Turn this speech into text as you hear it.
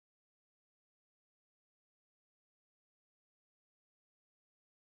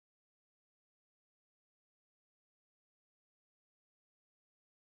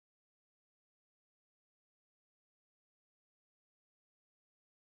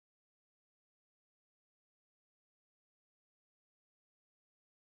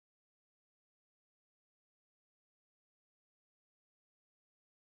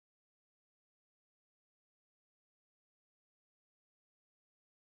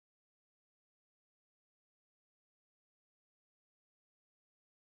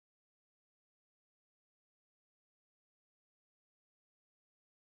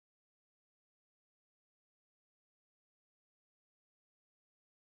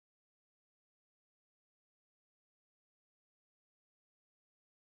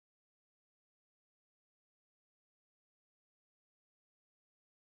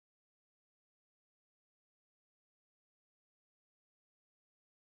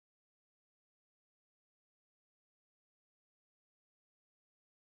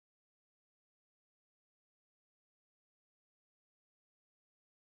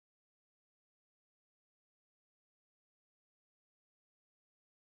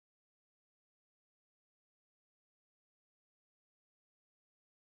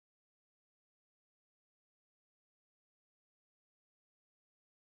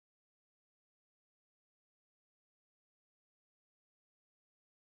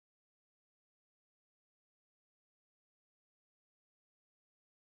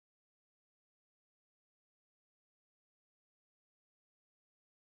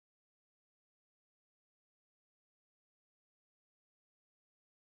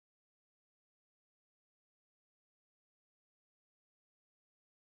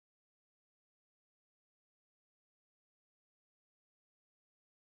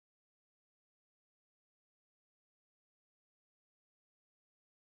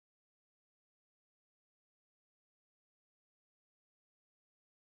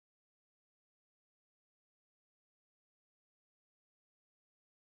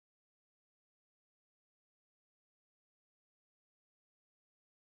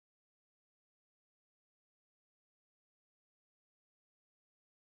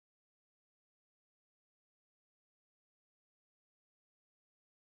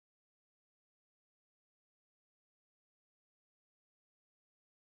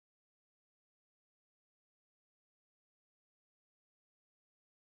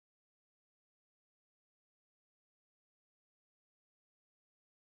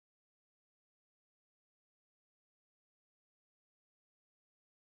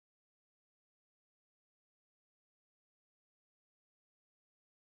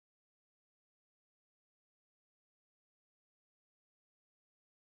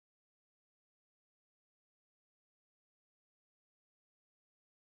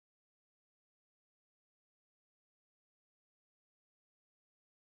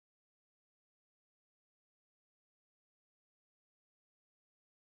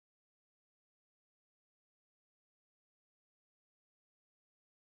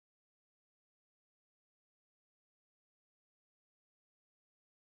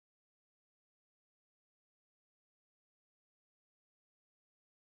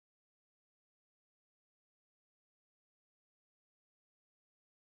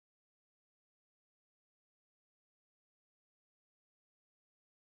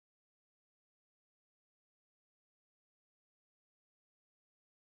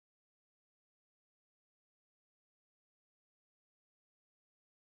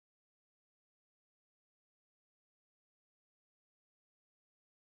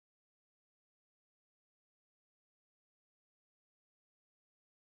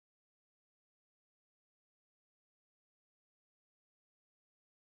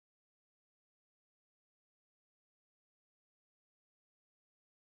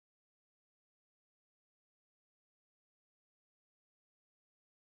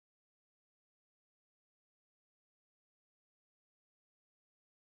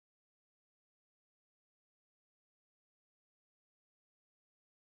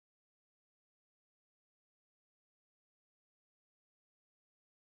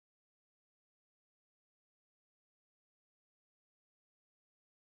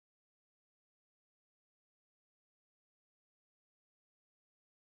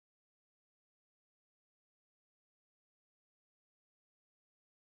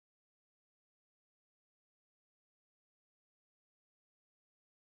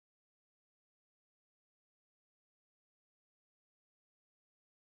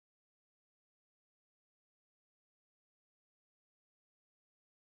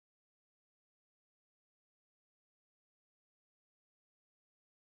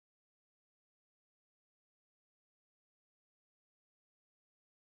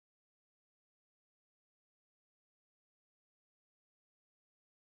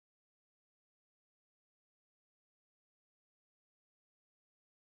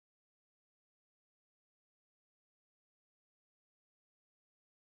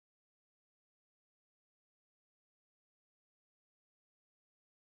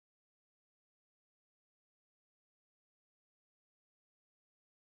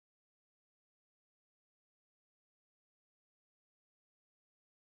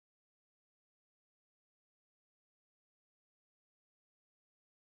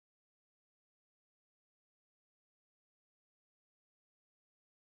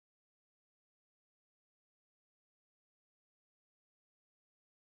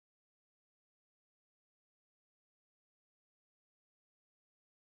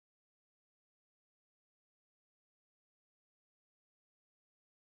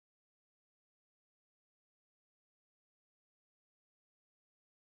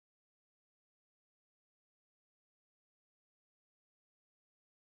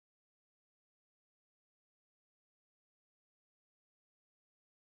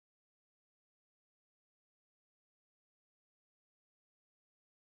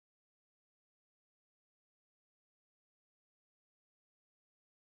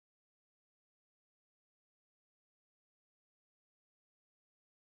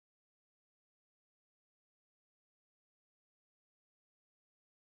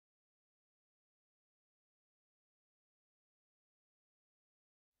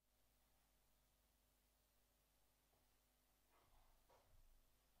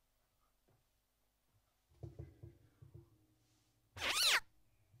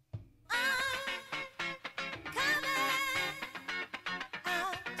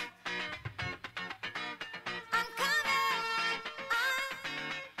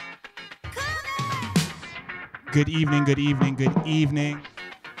Good evening, good evening, good evening.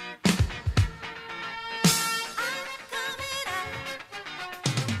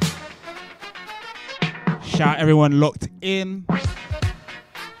 Shout out everyone locked in.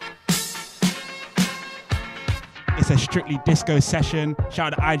 It's a strictly disco session.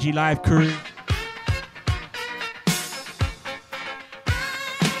 Shout out the IG Live crew.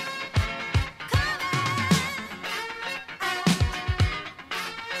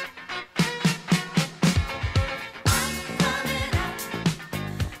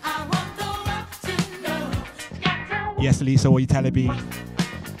 Yes, Lisa, what you telling me?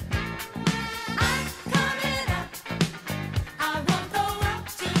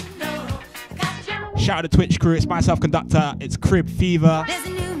 Shout out to Twitch crew, it's myself, Conducta, it's Crib Fever. There's a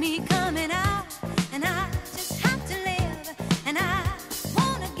new me coming out, and I just have to live, and I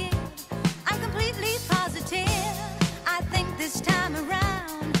wanna give. I'm completely positive. I think this time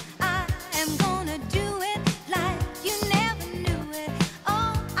around, I am gonna do it like you never knew it.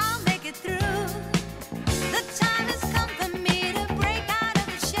 Oh, I'll make it through. The time has come for me to break out of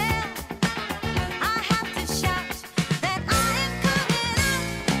the shell. I have to shout that I am coming out.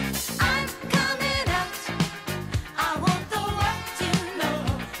 I'm coming out. I want the world to know.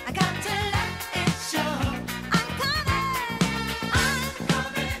 I got to let it show. I'm coming. I'm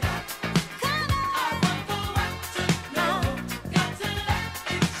coming out. Coming. I want the world to know. Got to let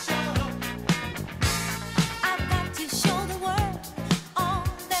it show. I've got to show the world all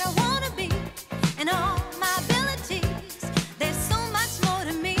that I want to be and all my abilities. There's so much more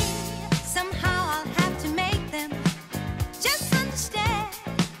to me. Somehow I'll have to make them just understand.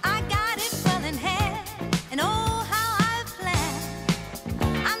 I got it well in hand, and oh, how I've planned.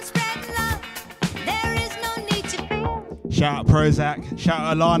 I'm spreading love. There is no need to fear. Shout out Prozac, shout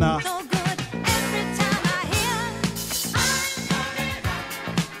out Alana. So good every time I hear. I'm coming out.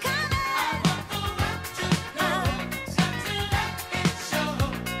 Coming. I want the world to know. Got to let it show.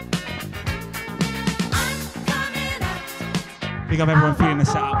 I'm coming out. Big up everyone feeling the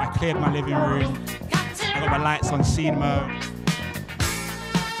setup. I cleared my living room. Got to I got my lights on scene mode.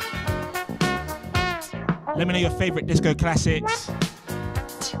 Let me know your favorite disco classics.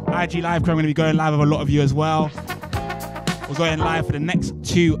 IG Live crew, I'm going to be going live with a lot of you as well. We're going live for the next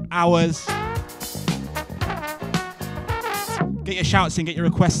 2 hours. Get your shouts in, get your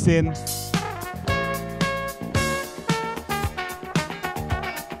requests in.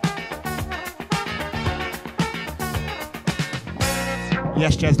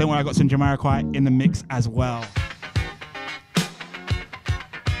 Yes, Jez, don't worry, I got some Jamiroquai in the mix as well.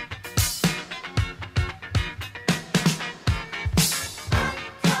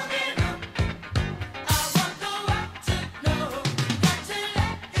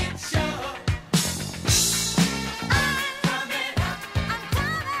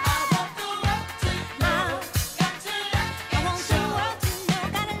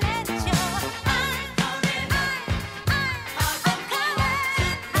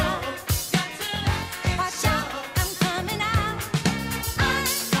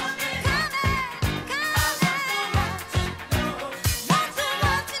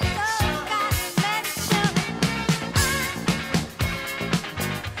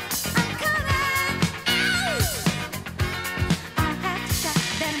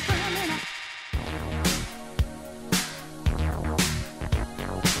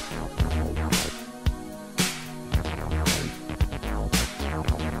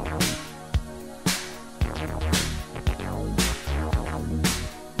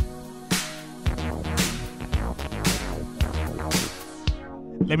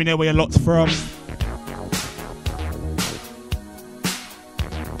 Let me know where you're locked from.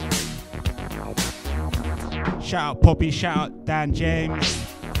 Shout out Poppy, shout out Dan James.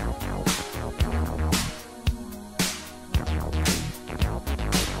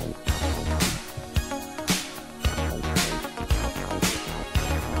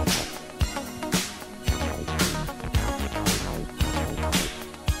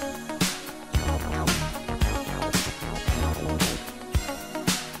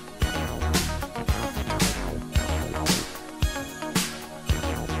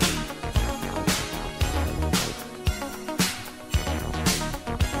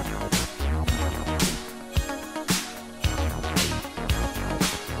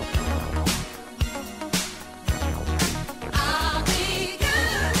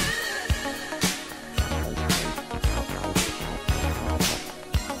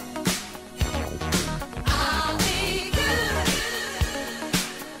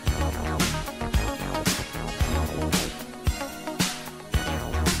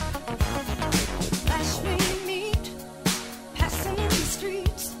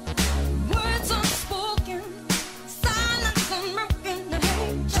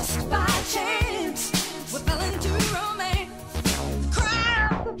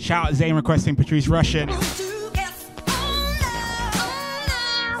 Shout out Zayn requesting Patrice Russian.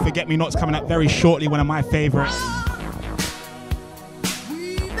 Forget Me Not's coming up very shortly, one of my favorites.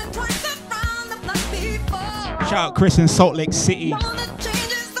 Shout out Chris in Salt Lake City.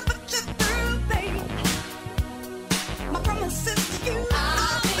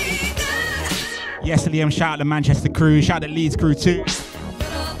 Yes, Liam, shout out the Manchester crew, shout out the Leeds crew too.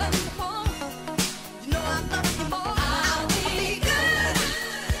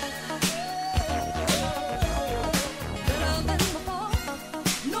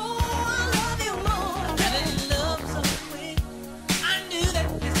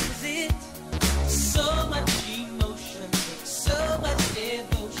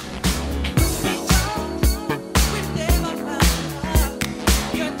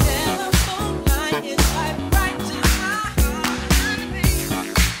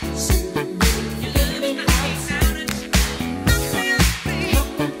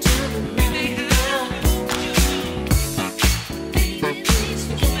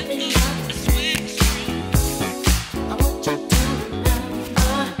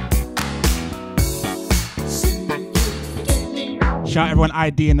 Shout out everyone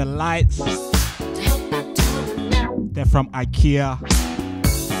ID in the lights. They're from IKEA.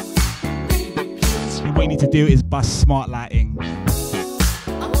 And what you need to do is bust smart lighting.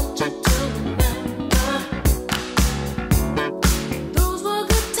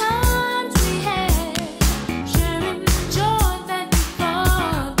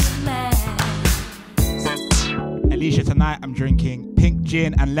 Alicia, tonight I'm drinking pink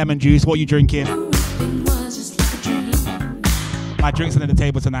gin and lemon juice. What are you drinking? My drink's under the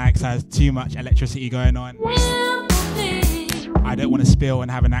table tonight because there's too much electricity going on. I don't want to spill and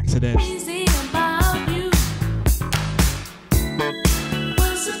have an accident.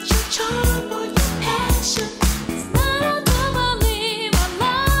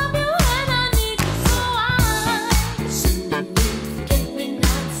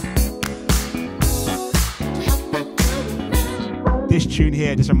 This tune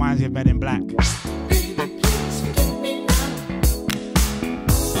here just reminds me of Men in Black.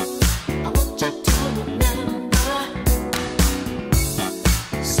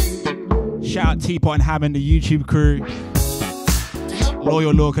 Shout out Teapot and Hammond, the YouTube crew.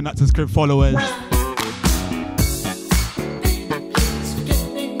 Loyal Law Conductors crib followers.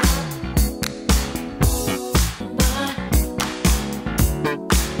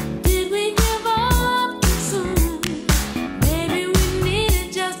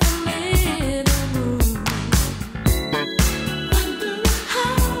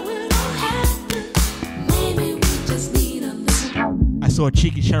 A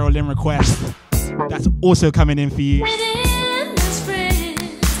cheeky Cheryl Lynn request that's also coming in for you.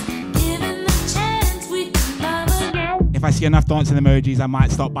 If I see enough dancing emojis, I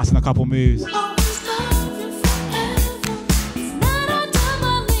might start busting a couple moves.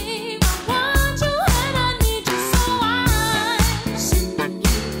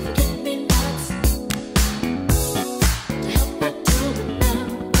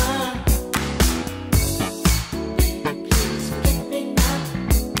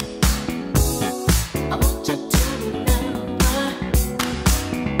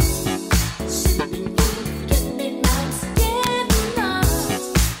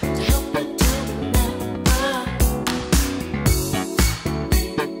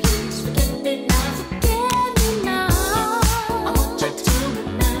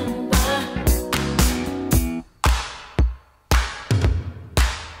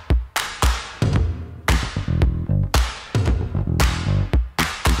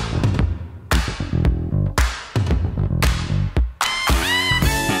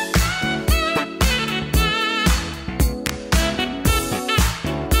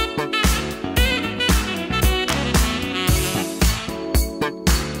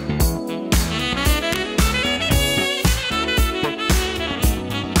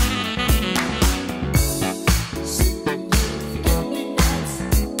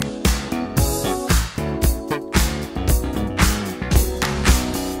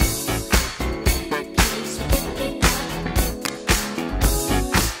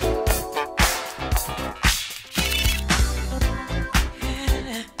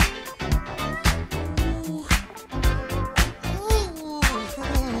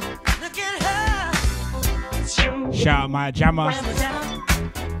 Shout out my jammer.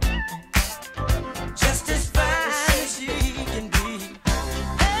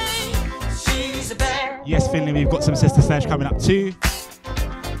 Yes, Finley, we've got some Sister Sledge coming up too.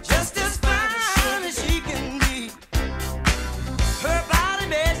 Just as fine as she can be. Her body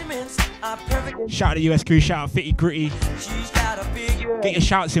measurements are perfect. Shout out to US crew, shout out Fitty Gritty. She's got a big Get your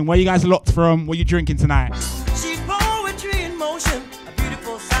shouts in. Where you guys locked from? What you drinking tonight? She's poetry in motion, a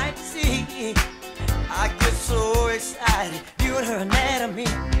beautiful sight to see. I get so excited viewing her anatomy.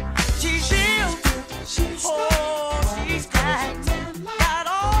 She's real, oh, she's tight. Got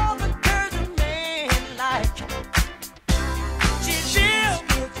all the curves a man like. She's real,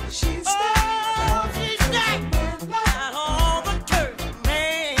 oh, she's tight. Got all the curves a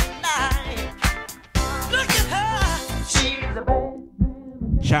man like. Look at her, she's a bad.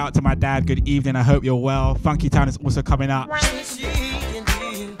 Shout out to my dad. Good evening. I hope you're well. Funky Town is also coming up. Hey,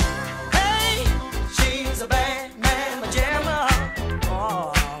 she's a bad man, pajama.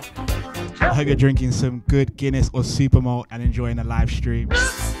 Oh. I hope you're drinking some good Guinness or Super Malt and enjoying the live stream.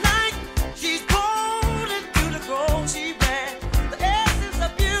 Looks like she's bold and beautiful. She ran the essence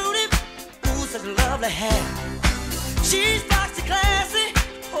of beauty. Ooh, such lovely hair. She's foxy, classy.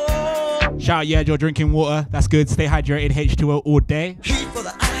 Oh, Shout out, yeah, you're drinking water. That's good. Stay hydrated. H2O all day. heat for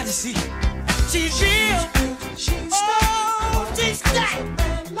the eye to see. She's real. Oh, she's tight.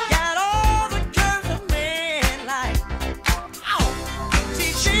 Got all the curves a man like. Oh,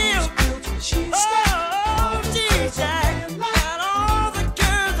 she's real. Oh, she's tight. Got all the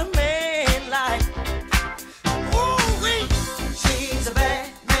curves a man like. Ooh, wee. She's a bad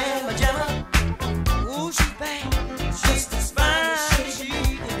man, pajama. Ooh, she's bad. Just as fine as she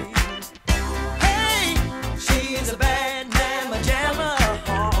can be. Hey, she's a bad man, pajama.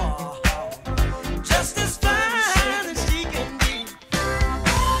 Just as fine as she can be.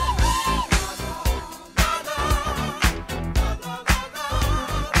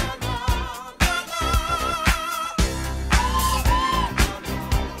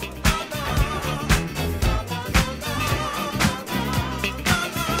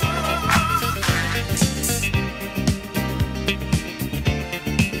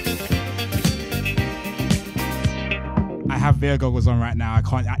 I have VR goggles on right now. I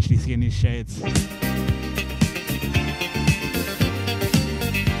can't actually see any shades.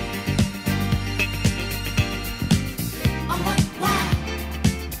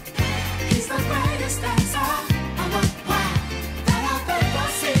 He's the greatest dancer. That I've ever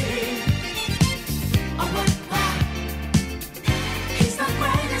seen. He's the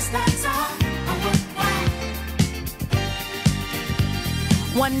greatest dancer.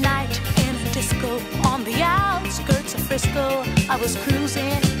 One night in a disco on the outskirts of Frisco, I was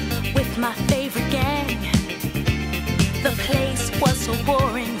cruising with my favorite gang. The place was so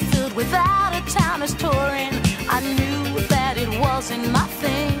boring, filled with out-of-towners touring. I knew that it wasn't my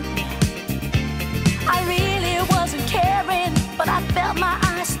thing. I really wasn't caring, but I felt my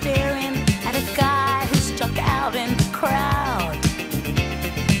eyes staring at a guy who stuck out in the crowd.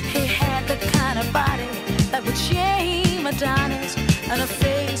 He had the kind of body that would shame Adonis, and a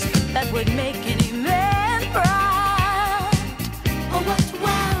face that would make any man proud. Oh, what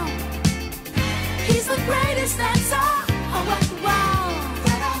wow! He's the greatest dancer. Oh, what wow!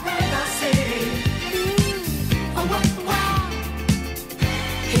 That I've ever seen. Oh, what wow!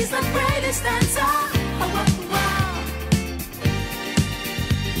 He's the greatest dancer. Oh, what wow!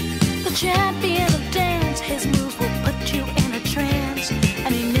 The champion of dance. His moves will put you in a trance,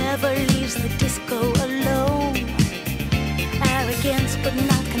 and he never leaves the disco alone. Arrogance, but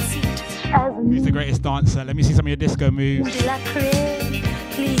not conceit. Who's the greatest dancer? Let me see some of your disco moves.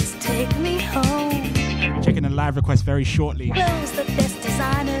 Please take me home. Checking the live request very shortly. Clothes the best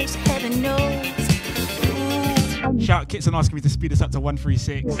designers, heaven knows. Ooh. Shout out Kitson asking me to speed this up to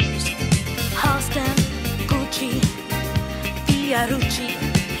 136. Halston, Gucci, Fiorucci.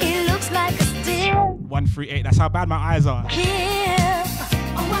 He looks like a steal. 138. That's how bad my eyes are. Yeah.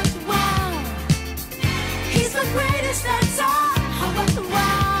 Oh, what wow. He's the greatest dancer. Oh, what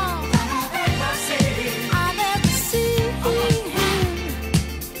wow. That I've ever seen.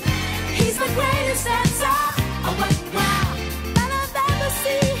 He's the greatest dancer. Oh, what wow. That I've ever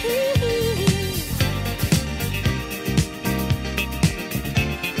seen.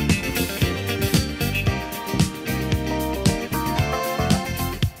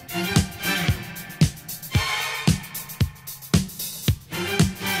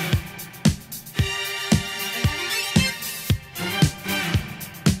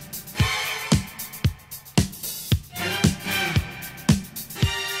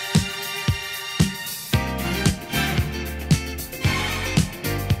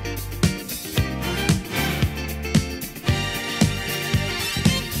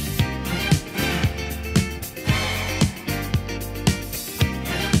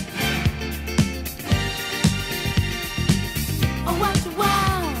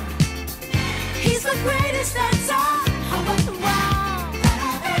 greatest dancer. Oh, what wow that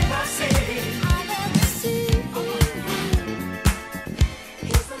I've ever seen.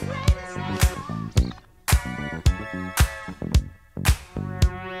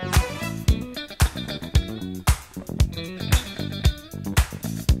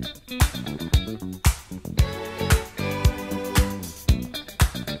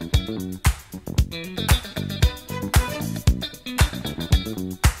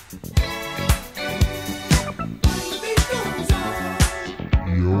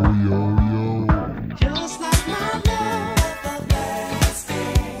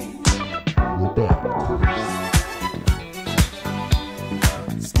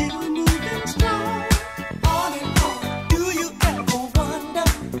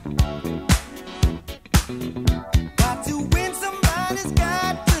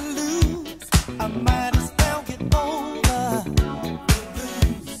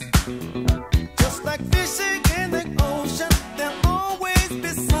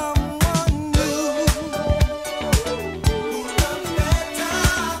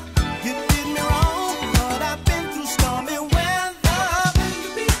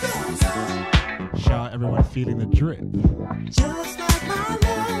 feeling the drip. Just like my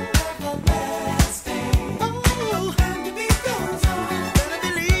love, everlasting. Oh, and the beat goes on. Better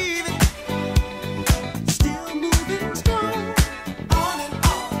believe it. Still moving strong. On and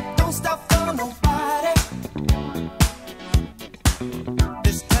on. Don't stop for nobody.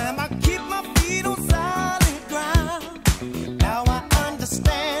 This time I keep my feet on solid ground. Now I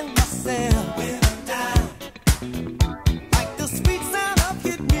understand myself when I'm down. Like the sweet sound of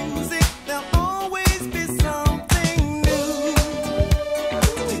hit music, there'll always be something new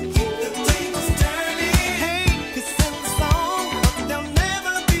to keep the tables turning. Hey, it's in the song, but there'll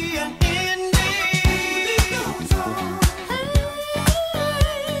never be an ending. It goes on,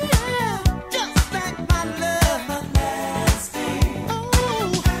 just like my love, everlasting.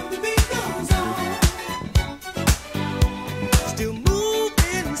 Oh, and the beat goes on, still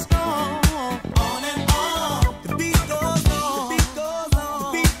moving strong. On and on, the beat goes on, the beat goes on, the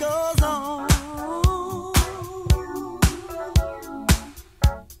beat goes on.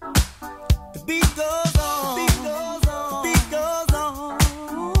 The beat goes on, the beat goes on, the beat goes on.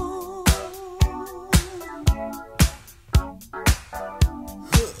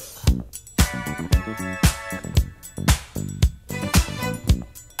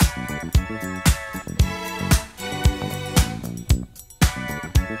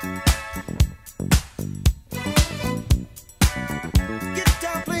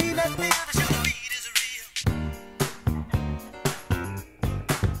 Guitar play that beat, the beat is real.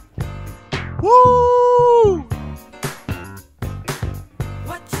 Woo!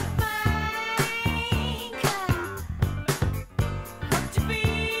 What you think? What you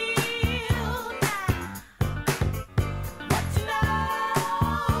feel now? What you know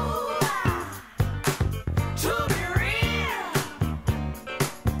to be real?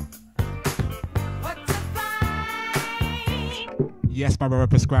 What you find? Yes, my brother,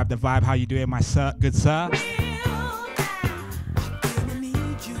 prescribe the vibe. How you doing, my sir? Good sir. Gonna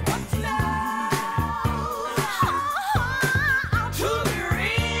need you, baby. To be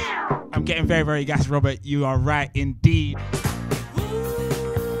real. I'm getting very, very gassed, Robert. You are right indeed.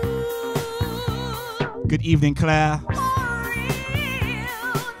 Good evening, Claire. For real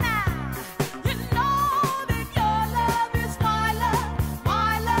now. You know that your love is my love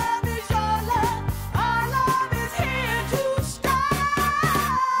is your love, our love is here to stay.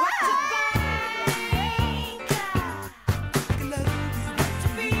 What you think? Gonna love you, What you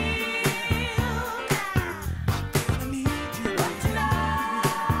feel now? gonna need you, What you know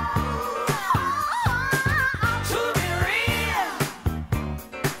to be real?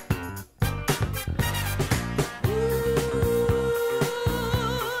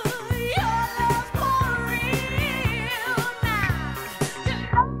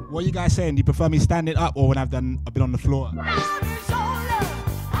 What are you guys saying? Do you prefer me standing up or when I've been on the floor?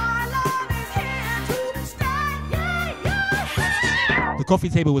 The coffee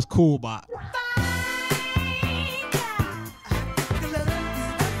table was cool, but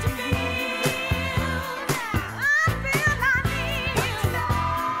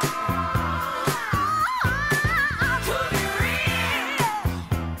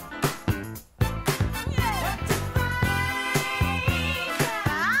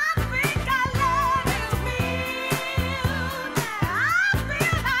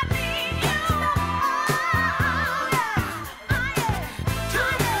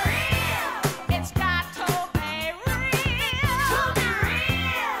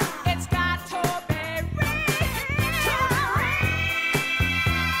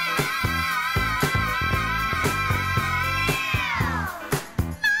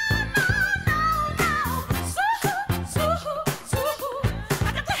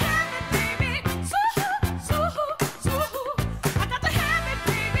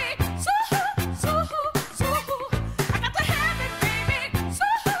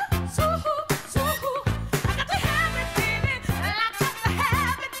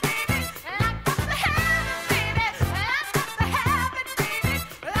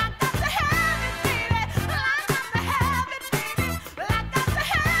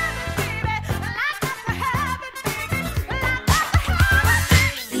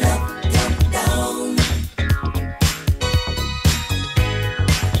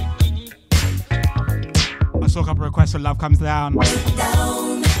I saw a couple of requests for Love Comes Down.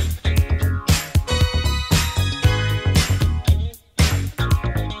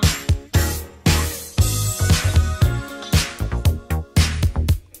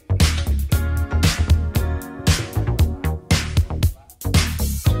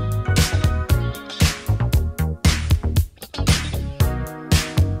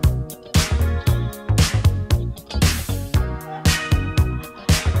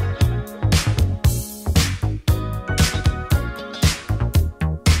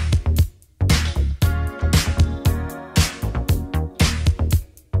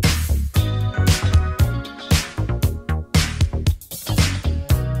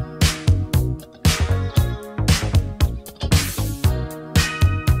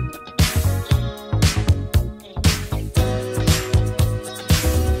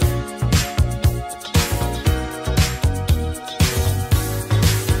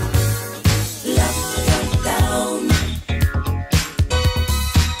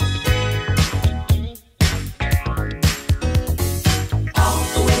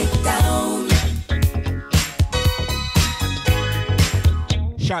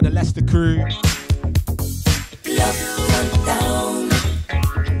 Shout out to Leicester crew.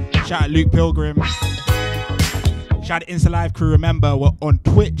 Shout out Luke Pilgrim. Shout out to Insta Live crew. Remember, we're on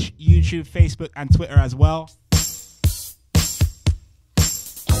Twitch, YouTube, Facebook, and Twitter as well.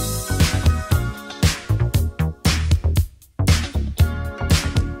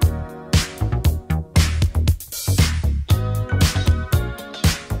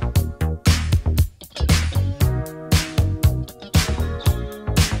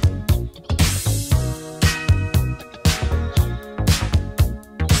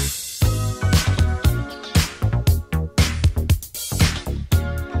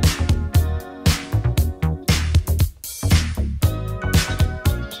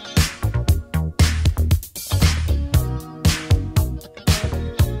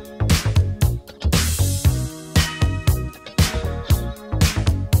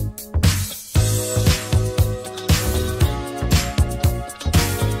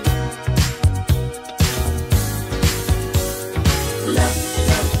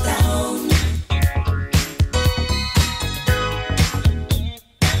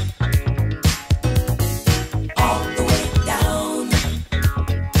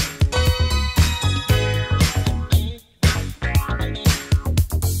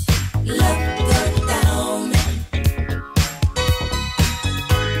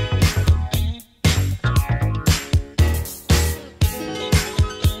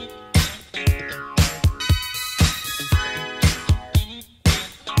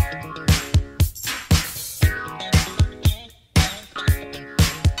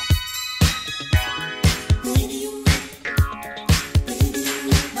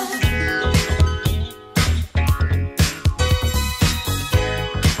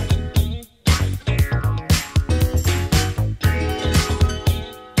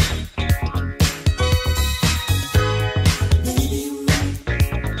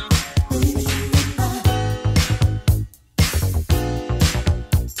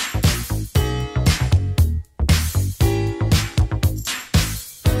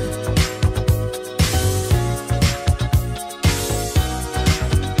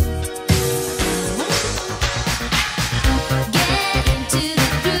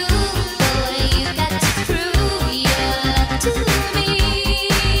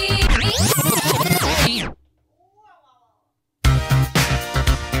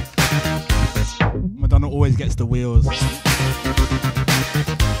 Always gets the wheels. For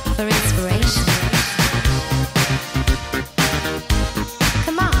inspiration.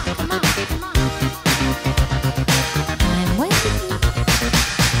 Come on, come on, come on. I'm waiting.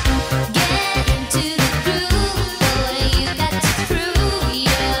 Get into the groove, boy. You got to prove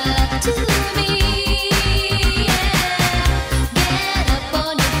your love to me. Yeah. Get up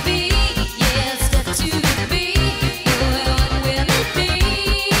on your feet, yeah. Step to the beat, boy. What will it be?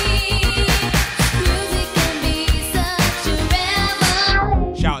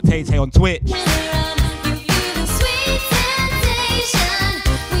 Shout out Tay Tay on Twitch.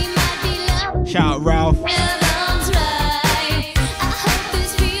 Shout out Ralph.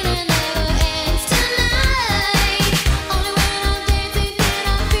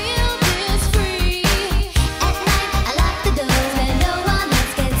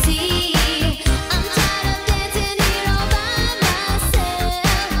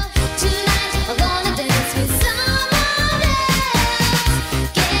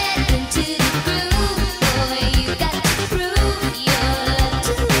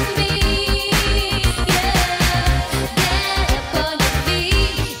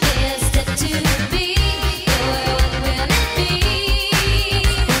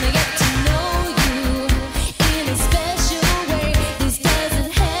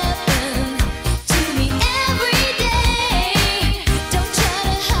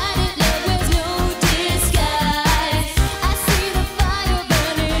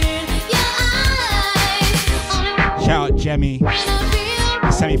 Jemmy,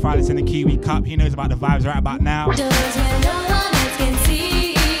 semi-finalist in the Kiwi Cup. He knows about the vibes right about now. Shout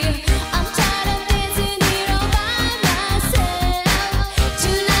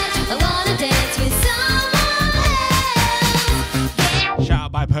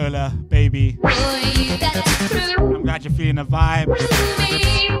out Bipolar, baby. I'm glad you're feeling the vibe.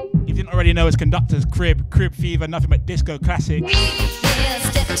 If you didn't already know, it's Conducta's Crib Fever, nothing but disco classics.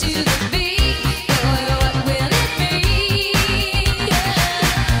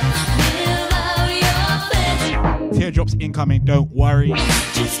 Teardrops incoming, don't worry.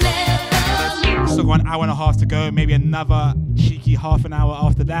 Still got an hour and a half to go, maybe another cheeky half an hour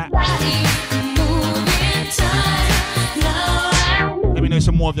after that. Let me know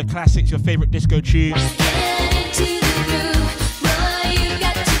some more of the classics, your favourite disco tunes. Get into the groove, boy, you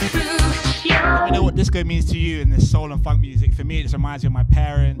got to disco means to you in this soul and funk music. For me, it just reminds me of my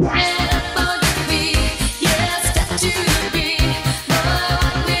parents.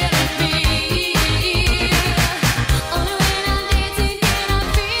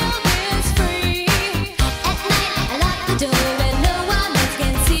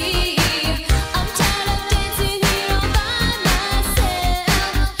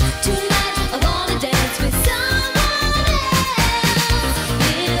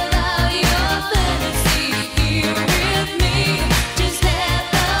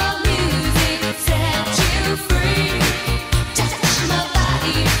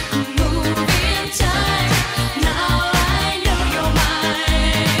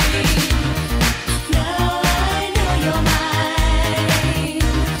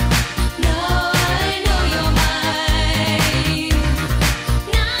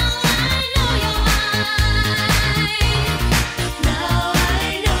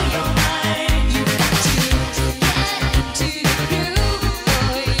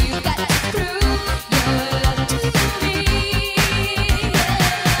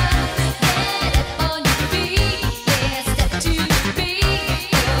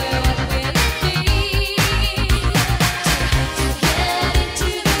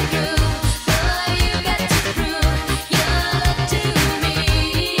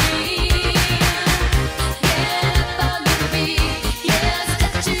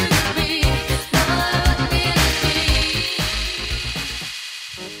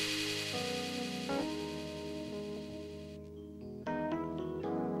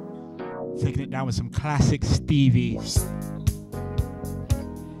 Taking it down with some classic Stevie.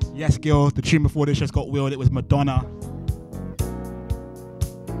 Yes, Gil, the tune before this just got wheeled. It was Madonna.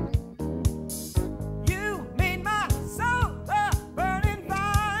 You made my soul a burning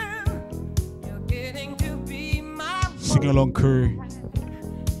fire. You're getting to be my Sing along crew.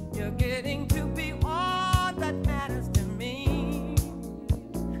 You're getting to be all that matters to me.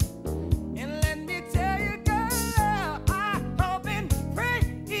 And let me tell you, girl, I hope and pray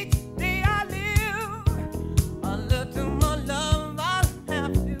each day I live. A little more love I'll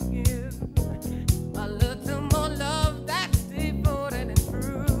have to give. A little more love that's devoted and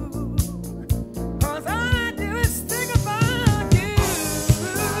true. 'Cause all I do is think about you.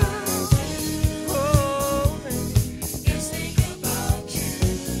 Oh, baby. Just think about you.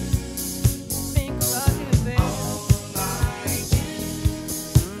 Think about you, baby. All night.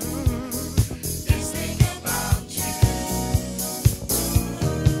 Just think about you.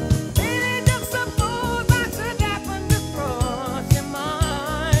 Baby, just suppose I should happen to cross your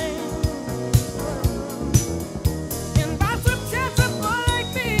mind. And by some chance, a boy like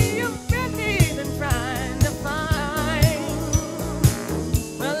me, you've been even trying to find.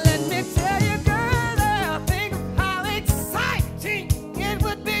 Well, let me tell you, girl, I think how exciting it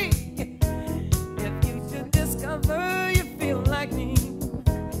would be if you should discover you feel like me.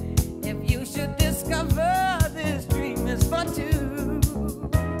 If you should discover this dream is for two.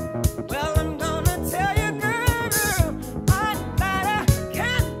 Well, I'm gonna tell you, girl, I'd light a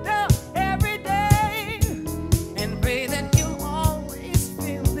candle every day and pray that you'll always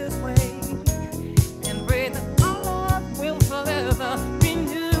feel this way, and pray that our love will forever be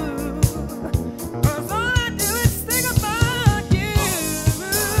new. 'Cause all I do is think about you.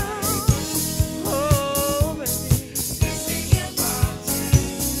 Oh, baby. Just think about you.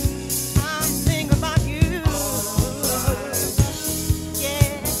 I'm thinking about you.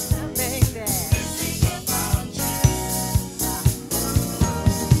 Yeah, baby. Just think about you.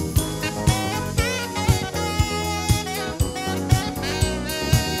 So I needed a woman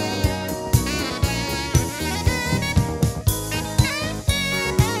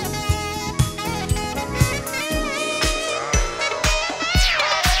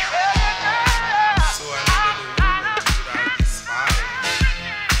without this fire.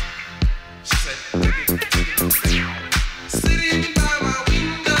 She said, sitting by my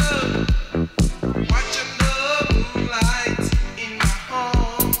window, watching the moonlight in my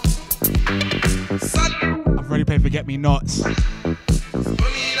home. Suddenly, I've already played Forget Me Nots.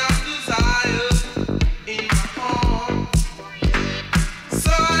 burning up desire in my home.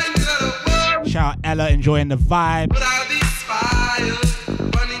 So I needed a woman Shout out Ella, enjoying the vibe. without this fire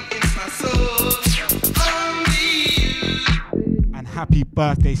burning in my soul. Only you. And happy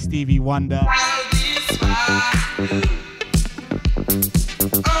birthday, Stevie Wonder. Without this fire,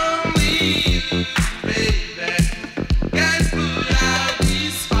 only you, baby, can put out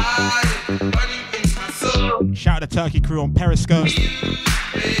this fire burning in my soul. Shout out the Turkey crew on Periscope. You,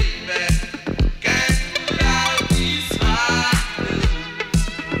 baby, can put out this fire.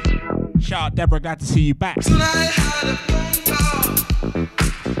 Shout out Deborah, glad to see you back. Tonight I had a phone call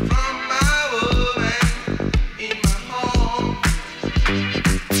from my woman.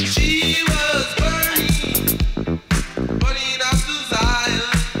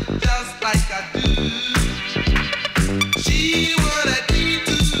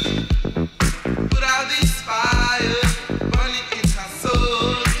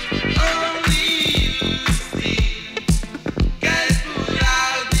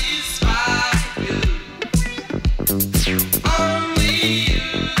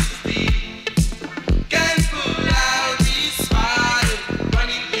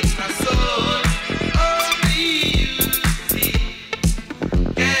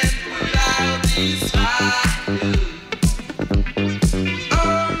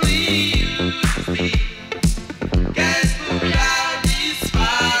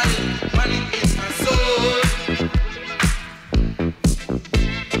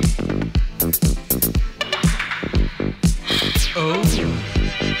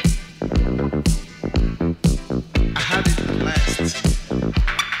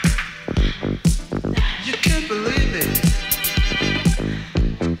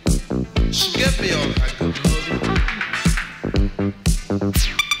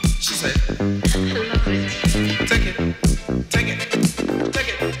 She said, take it, take it, take it, take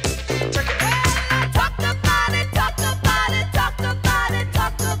it. Talk about it, talk about it, talk about it,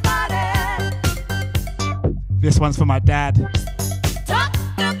 talk about it. This one's for my dad. Talk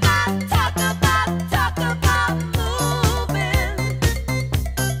about, talk about, talk about moving.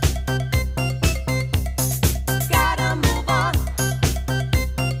 Gotta move on.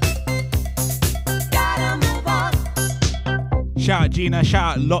 Gotta move on. Shout out Gina,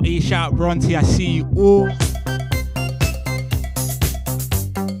 shout out Lottie, shout out Bronte. I see you all.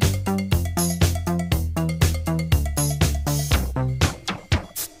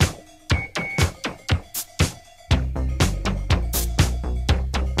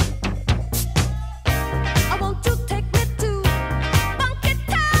 I want you to take me to Funky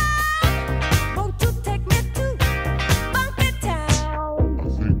Town. Won't you take me to Funky Town? I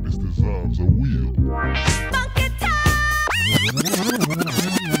think this deserves a wheel. Funky Town.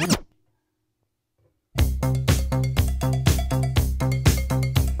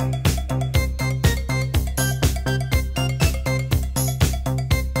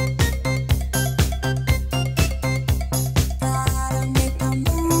 Gotta make a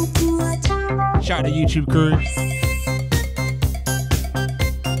move to a town. Shout out the YouTube crew.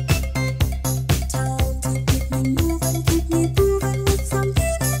 Town to keep me moving with some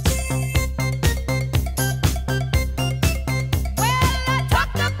energy. Well,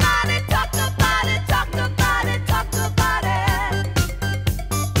 talk about it, talk about it, talk about it, talk about it.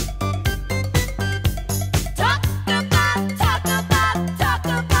 Talk about, talk about, talk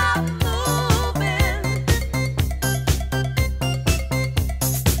about moving.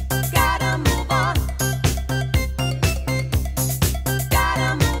 Gotta move on.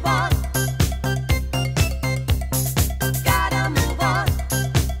 Gotta move on. Gotta move on.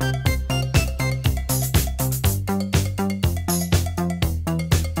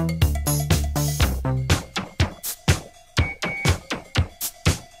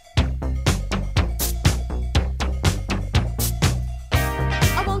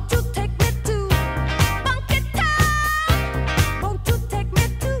 I want you to take me to Funky Town. Won't you take me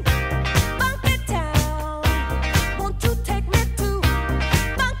to Funky Town? Won't you take me to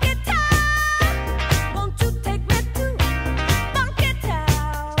Funky Town? Won't you take me to Funky Town?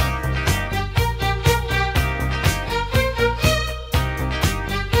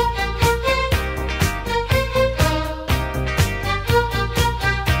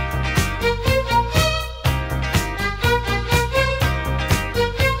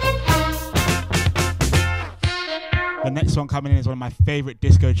 The next one coming in is one of my favorite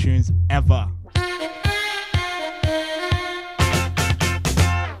disco tunes ever.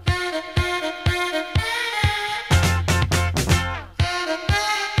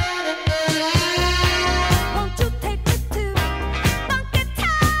 Won't you take me to Funky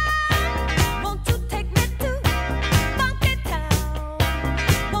Town? Won't you take me to Funky Town?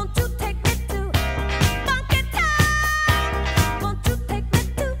 Won't you take me to Funky Town? Won't you take me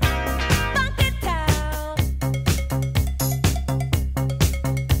to Funky Town?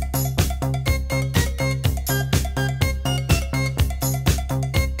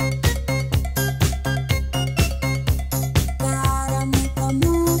 Gotta make a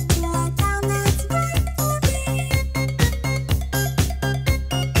move to a town that's right for me.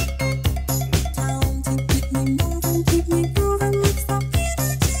 Town to keep me moving with some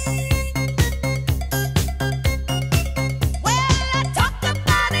energy. Well, talk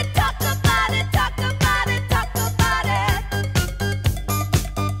about it, talk about it, talk about it, talk about it.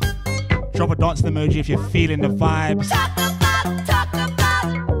 Drop a dance emoji if you're feeling the vibes. Talk about, talk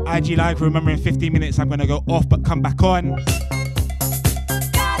about. IG Live, remember in 15 minutes I'm going to go off but come back on.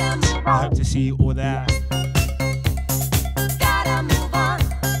 Gotta move I on, hope to see you all there. gotta move on.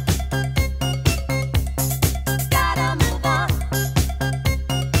 Gotta move on.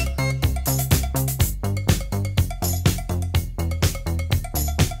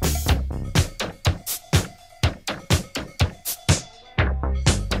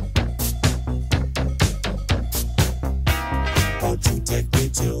 Won't you take me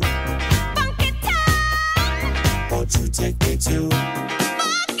to? Funky Town. Won't you take me to?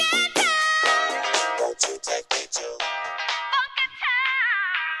 Funky Town. Won't you take me to? Funky Town.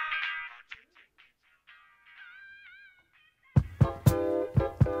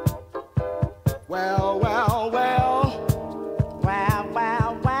 Well, well, well. Wow,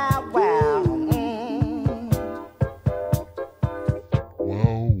 wow, wow, wow.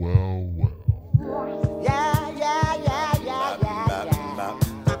 Well, well, well. Yeah, yeah, yeah, yeah, yeah, yeah.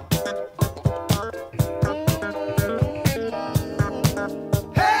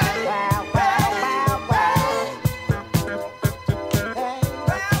 Hey! Wow, wow, wow, wow.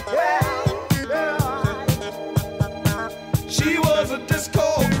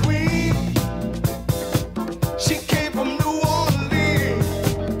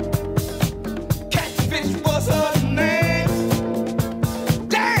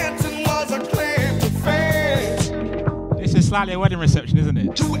 slightly a wedding reception, isn't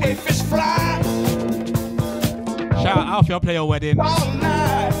it? To a fish fry Shout out Alfie, I'll play your wedding. all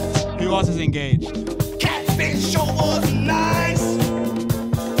night. Who else is engaged? Catfish sure was nice.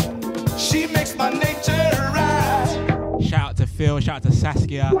 She makes my nature rise. Shout out to Phil, shout out to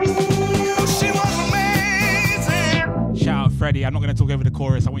Saskia. Ooh, she was amazing. Shout out Freddie. I'm not going to talk over the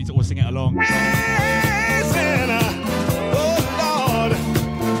chorus, I want you to all sing it along. Amazing. Oh Lord.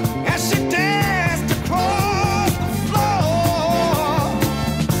 As she danced across the floor.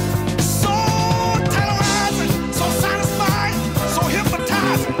 So tantalizing, so satisfying, so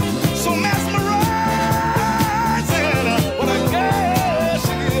hypnotizing, so mesmerizing. What a girl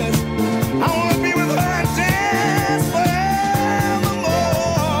she is. I want to be with her and dance forevermore.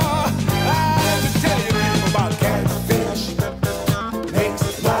 I have to tell you about catfish. Makes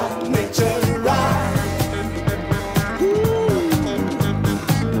my nature rise.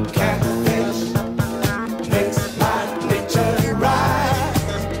 Catfish makes my nature rise.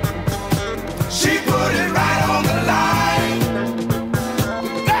 She put it right on the line.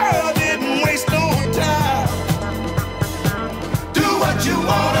 Girl didn't waste no time. Do what you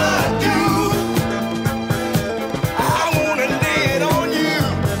wanna do. I wanna lay it on you.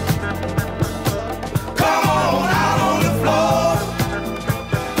 Come on out on the floor.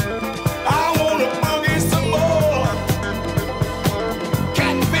 I wanna boogie some more.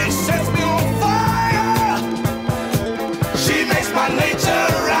 Catfish sets me on fire. She makes my nature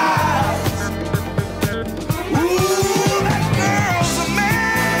rise. Ooh, that girl's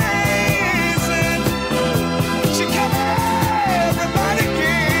amazing. She kept everybody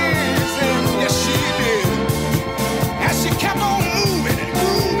guessing. Yes, she did. And she kept on moving and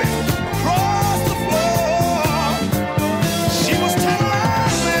grooving across the floor. She was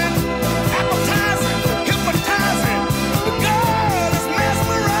tantalizing, appetizing, hypnotizing. The girl is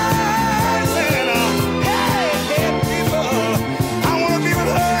mesmerizing. Hey, hey, people, I wanna be with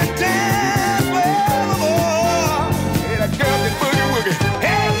her and dance forevermore. Hey, that girl can boogie woogie.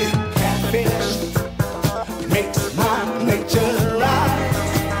 Hey, catfish makes my nature rise.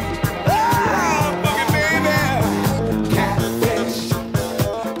 Ah, boogie baby, catfish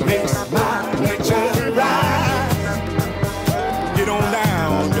makes my nature rise. Get on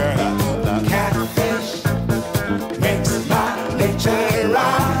down, girl. Catfish makes my nature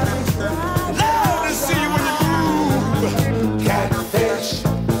rise. Love to see you when you move. Catfish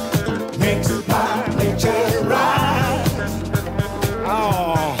makes my nature rise.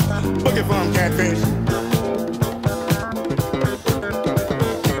 Oh, boogie from catfish.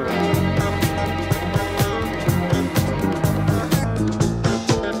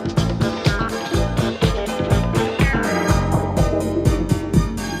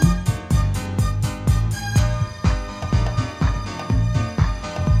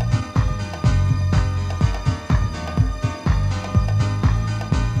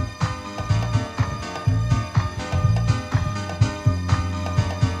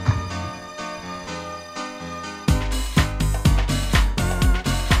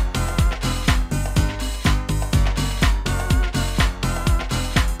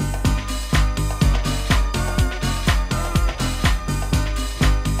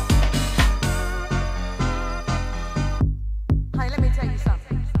 Honey, let me tell you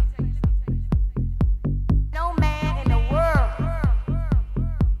something. No man in the world.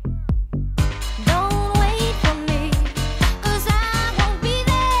 Don't wait for me, 'cause I won't be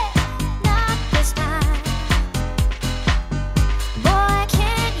there, not this time. Boy,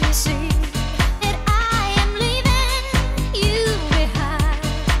 can't you see that I am leaving you behind?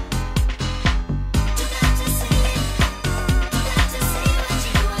 You got to see it, you got to see what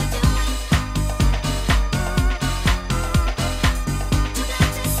you are doing. You got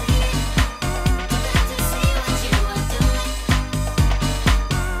to see it, you got to see what you are doing.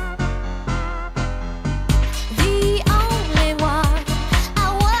 The only one, I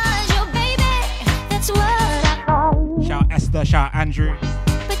was your baby, that's what I thought. Shout out Esther, shout out Andrew.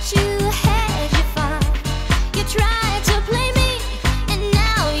 But you had your fun, you tried to play me, and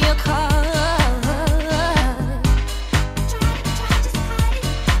now you're caught. Try to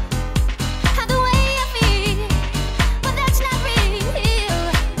hide the way I feel, but that's not real.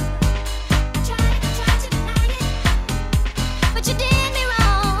 I tried to deny it, but you did me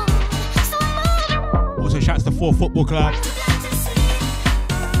wrong, so I moved on. Also, shouts to 4 Football Club. You got to see it,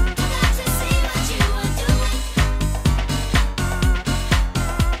 you got to see what you are doing.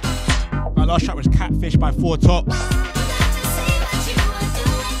 My last track was Catfish by 4 Tops. You got to see what you are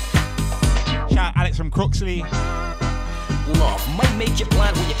doing. Shout out Alex from Crooksley. Love might make you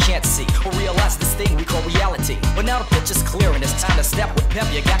blind when you can't see or realize this thing we call reality. But now the picture's clear and it's time to step with pep.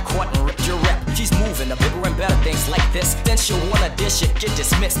 You got caught and ripped your rep. She's moving the bigger and better things like this. Then she'll wanna dish it, get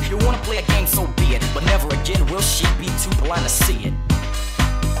dismissed. You wanna play a game, so be it. But never again will she be too blind to see it.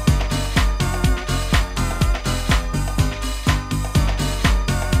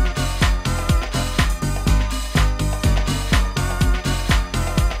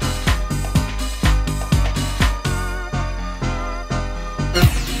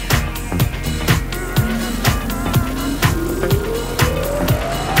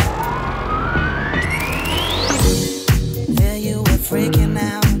 Freaking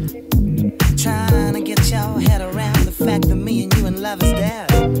out, trying to get your head around the fact that me and you in love is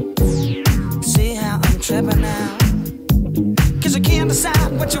dead. See how I'm tripping now, 'cause you can't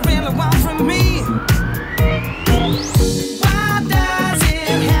decide what you really want from me. Why does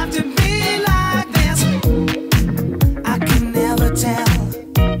it have to be like this? I can never tell,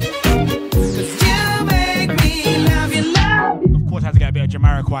 'cause you make me love you, love you. Of course, I had to get a bit of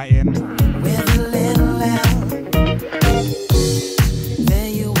Jamiroquai in. With a little L.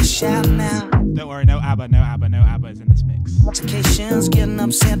 Shout now. Don't worry, no ABBA, no ABBA, no ABBA is in this mix. Altercations, getting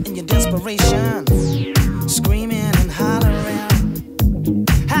upset in your desperation, screaming and hollering.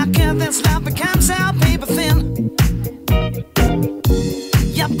 How can this love become so paper thin?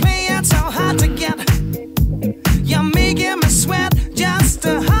 You're playing so hard to get. You're making me sweat just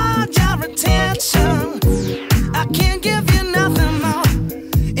to hold your attention. I can't give you nothing more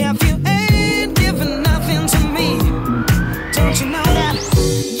if you ain't giving nothing to me. Don't you know that?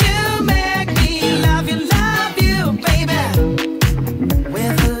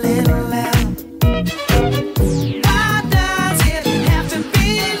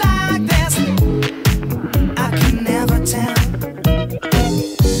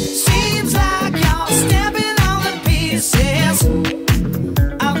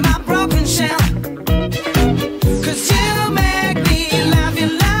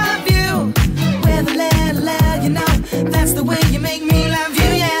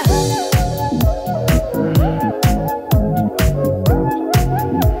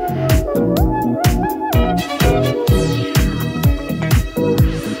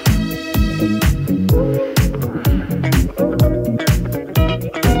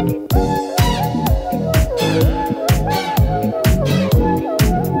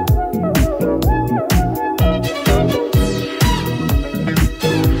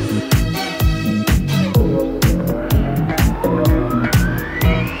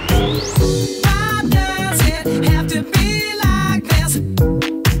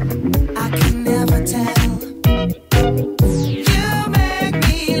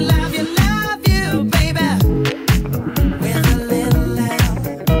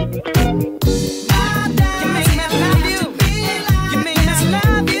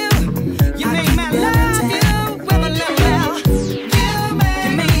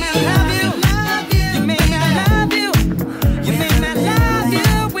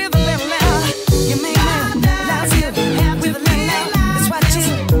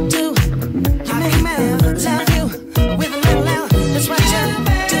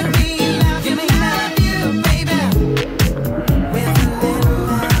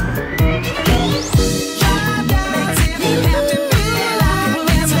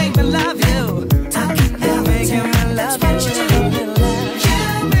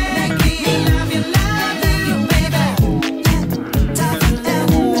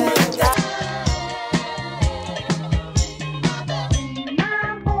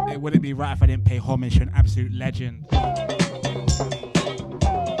 Homage to an absolute legend.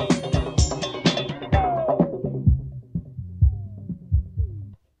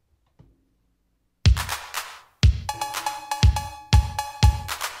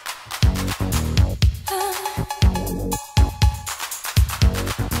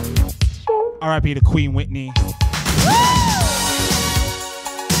 R.I.P. to Queen Whitney.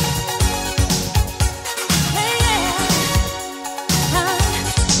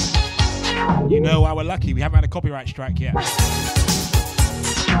 You know why we're lucky? We haven't had a copyright strike yet.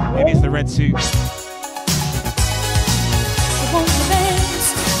 Maybe it's the red suit.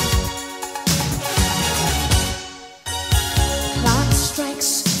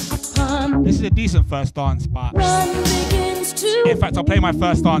 This is a decent first dance, but in fact, I'll play my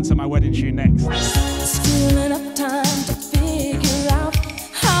first dance at my wedding tune next. Still enough time to figure out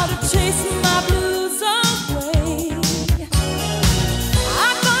how to chase my blues away.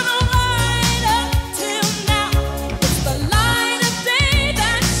 I've gone all right up till now. It's the light of day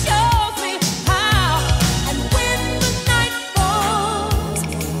that shows me how. And when the night falls,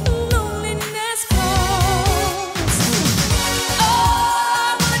 loneliness calls. Oh,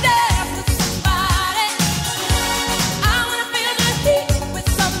 I wanna dance with somebody. I wanna feel the heat with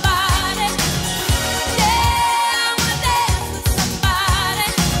somebody.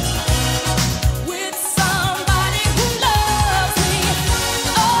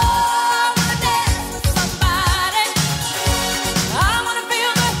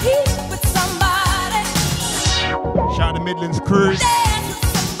 Midlands crew.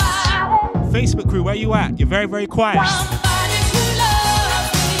 Facebook crew, where you at? You're very, very quiet.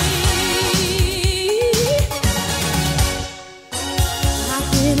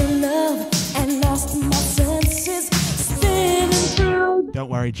 Don't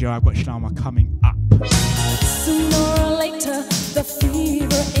worry, Joe, I've got Sharma coming up. Sooner or later, the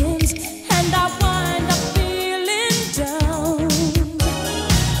fever ends, and I wind up feeling down.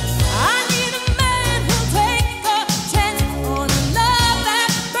 I need a man who'll take a chance on a love that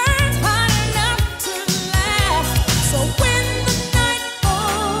burns hot enough to last. So when the night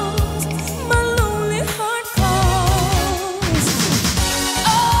falls, my lonely heart calls.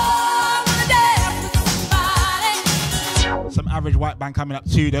 Oh, I wanna dance with somebody. Some average white band coming up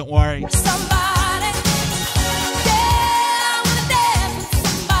too, don't worry. Somebody, yeah, I wanna dance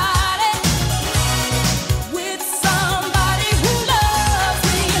with somebody who loves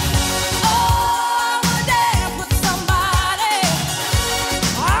me. Oh, I wanna dance with somebody.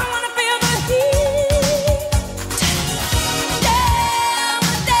 I wanna feel the heat. Yeah, I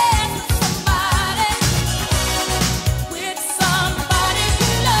wanna dance with somebody who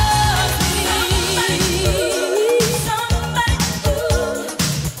loves me. Somebody who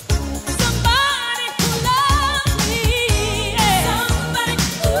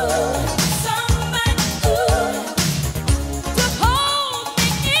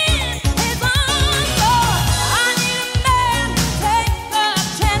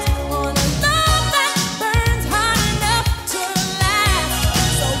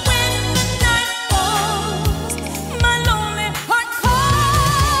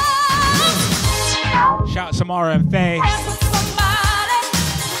Shout out Samara and Faye.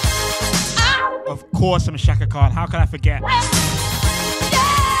 Of course, some Shaka Khan. How can I forget?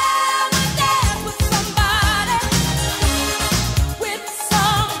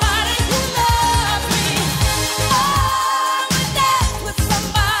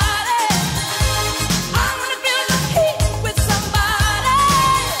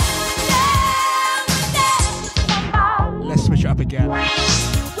 Let's switch it up again.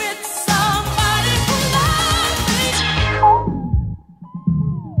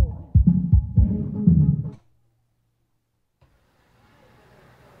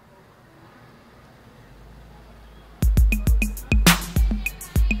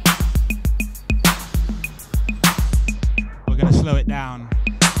 We're gonna slow it down.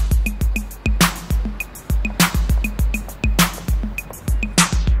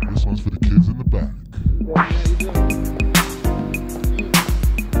 This one's for the kids in the back.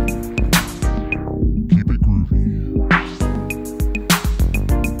 Keep it groovy.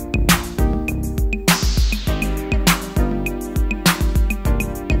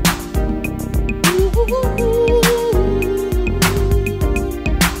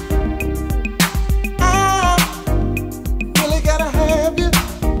 Really gotta have you,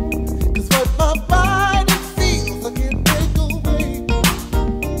 'cause what my body feels I can't take away.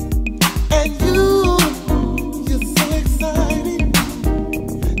 And you're so exciting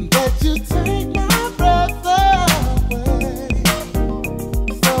that you take my breath away.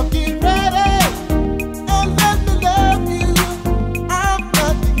 So get ready and let me love you. I've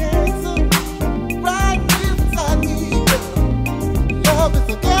got the answer right beside me. Love is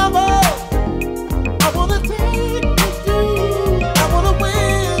a gamble. I wanna take you through. I wanna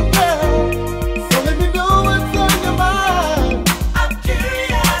win, girl. So let me know what's on your mind. I'm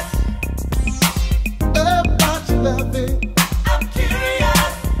curious about your loving. I'm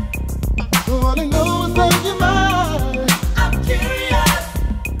curious. I wanna know what's on your mind. I'm curious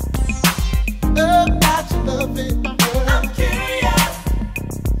about your loving. I'm curious.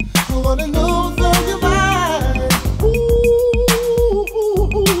 I wanna know what's on your mind.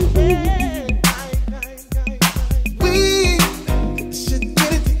 We should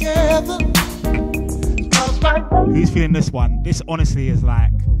get it together. Who's feeling this one? This honestly is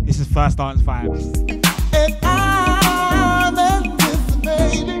like, this is first dance vibes. And I'm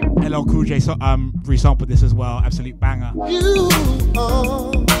anticipating LL Cool J resampled this as well. Absolute banger. you,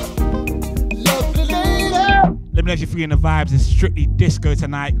 lovely lady. Let me know if you're feeling the vibes. It's strictly disco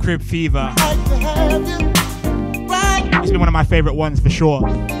tonight. Crib Fever. Like to have you right. It's been one of my favorite ones for sure.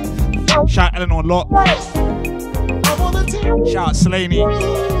 Shout out Eleanor Locke. I wanna take you. Shout out Slaney. I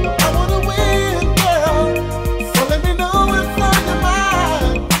wanna win, girl. So let me know what's on your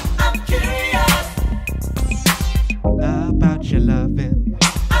mind. I'm curious About your loving.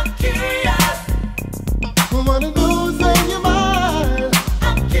 I'm curious. I wanna know what's on your mind.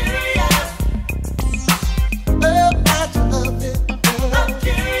 I'm curious about your loving. I'm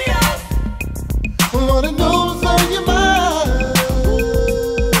curious. I wanna know what's on your mind.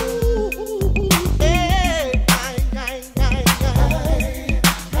 Hey,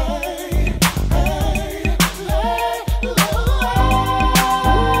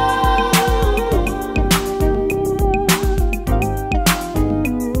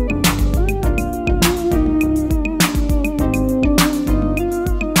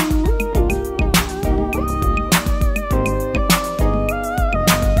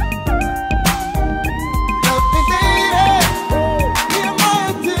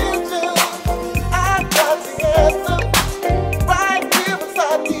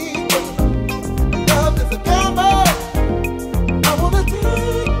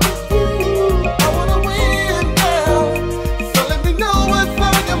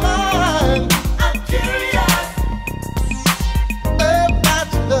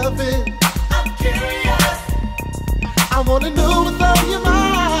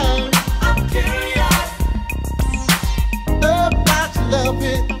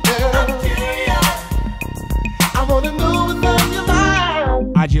 I wanna know what's on your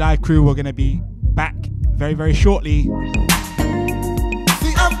mind. IG Live crew, we're gonna be back very, very shortly.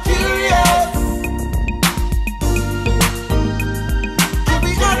 See, I'm curious. Give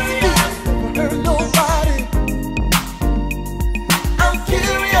me oxygen, hurt nobody. I'm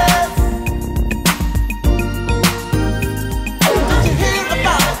curious. Did you hear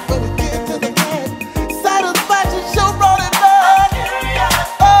about it when we get to the end? Satisfaction show brought it back.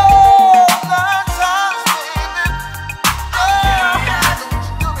 Oh, nine times, baby. Yeah, don't you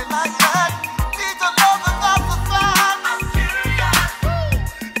do me like that. Need to know the thoughts of fire. I'm curious.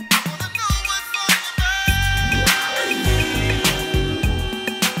 Wanna know what's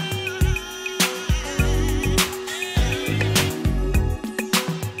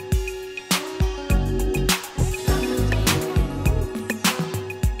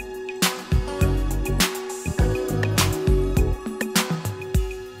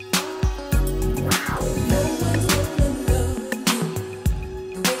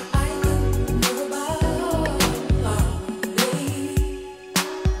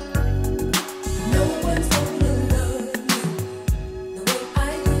on your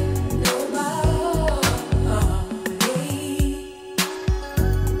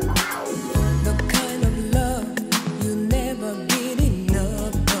The kind of love you never get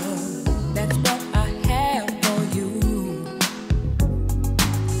enough of. That's what I have for you.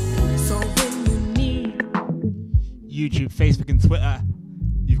 So when you need YouTube, Facebook, and Twitter,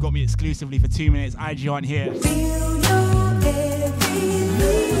 you've got me exclusively for 2 minutes. IG aren't here.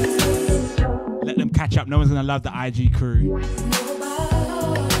 Let them catch up. No one's gonna love the IG crew.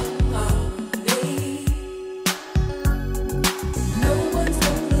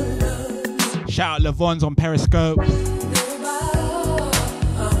 Shout out Levon's on Periscope.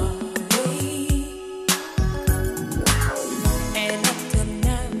 and up till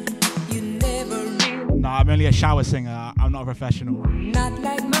now you never really Nah, I'm only a shower singer. I'm not a professional. not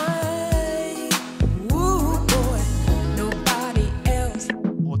like mine. Ooh boy, nobody else.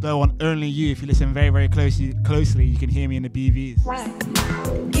 Although on Only You, if you listen very, very closely, you can hear me in the BVs.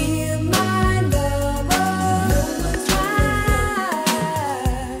 Give my love a try.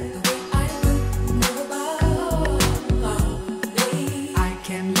 I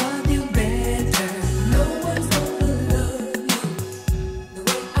can love you better. No one's gonna love you the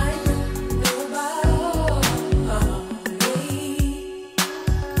way I do. Nobody.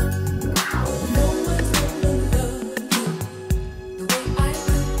 No one's gonna love you the way I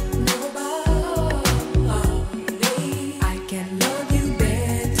do. Nobody. I can love you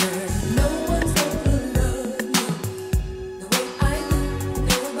better. No one's gonna love you the way I do.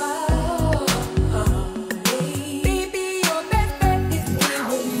 Nobody. Baby, your best bet is here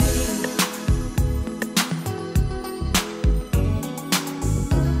with me.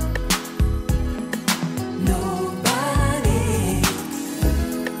 Nobody.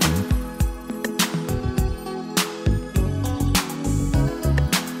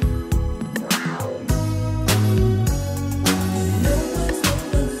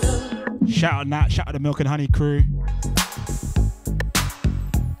 Shout out Nat, shout out the Milk and Honey crew.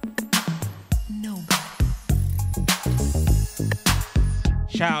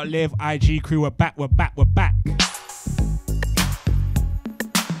 Shout out Liv, IG crew, we're back, we're back, we're back. Rate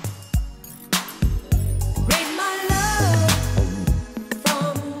my love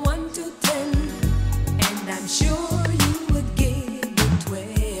from 1 to 10, and I'm sure you would give it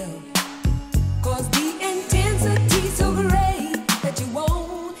 12. 'Cause the intensity's so great that you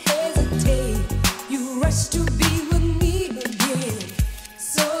won't hesitate. You rush to be with me again.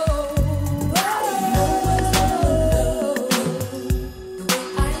 So no one's gonna love the way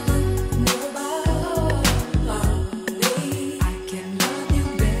I do. Nobody. I can love you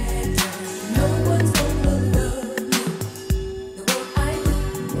better. No one's gonna love you the way I do.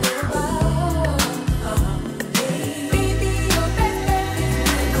 Nobody. Baby, your best bet is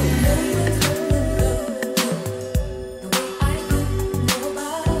me. No one's gonna love you the way I do.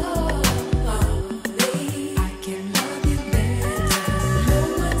 Nobody. I can love you better. No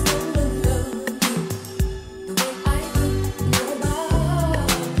one's gonna love you the way I do. Nobody.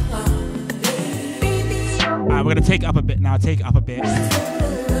 Baby, Alright, we're gonna take it up a bit now, take it up a bit.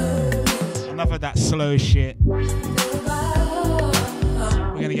 Enough of that slow shit. We're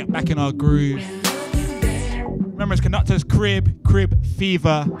gonna get back in our groove. Remember, it's Conducta's Crib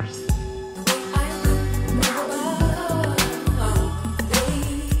Fever.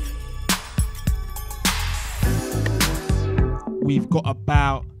 We've got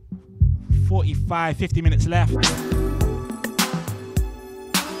about 45, 50 minutes left.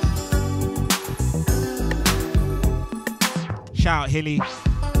 Shout out Hilly.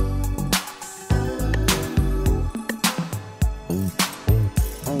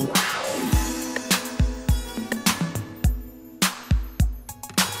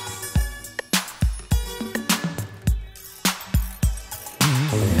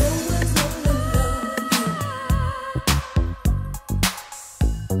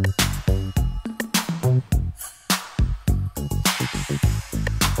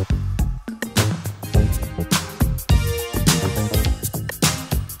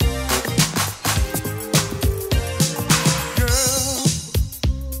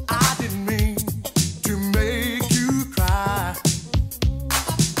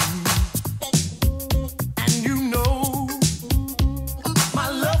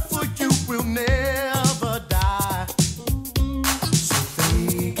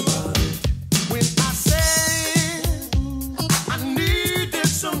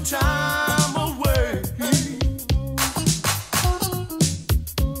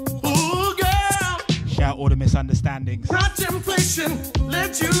 out all the misunderstandings. Contemplation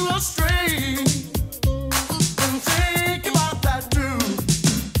led you astray. And think about that too.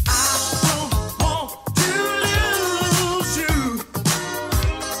 I don't want to lose you.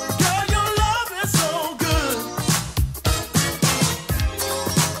 Girl, your love is so good.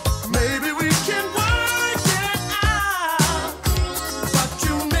 Maybe we can work it out. But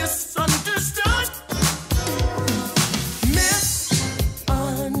you misunderstood.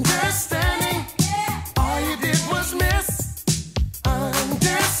 Misunderstanding. All you did was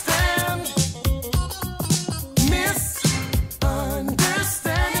misunderstand.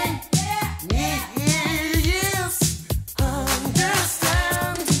 Misunderstanding. Yes,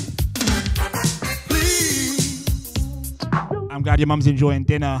 understand. Please, I'm glad your mum's enjoying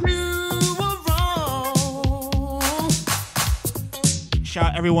dinner. you were wrong.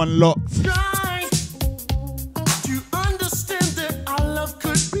 Shout everyone locked. Try to understand that our love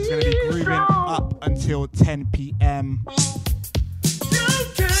could be It's gonna be grooving strong. up until 10 p.m. You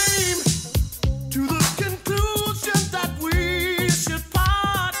came to the conclusion that we should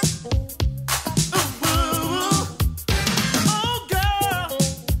part. Oh, girl,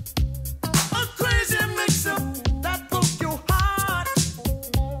 a crazy mix-up that broke your heart.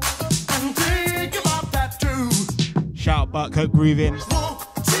 And think about that too. Shout Buttcoat grooving. Want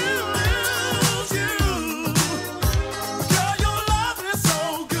to lose you. Girl, your love is so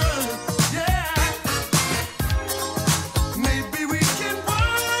good. Yeah. Maybe we can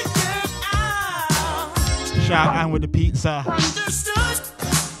work it out. Shout Anne with the pizza. Understood.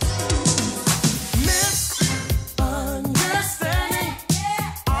 Misunderstanding.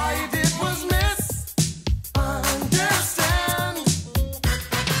 All you did was misunderstand.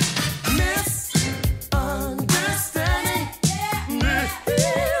 Misunderstanding.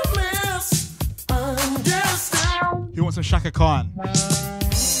 Misunderstand. Who wants some Shaka Khan?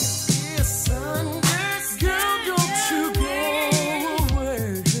 Misunderstand. Girl, don't you go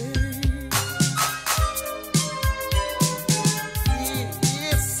away.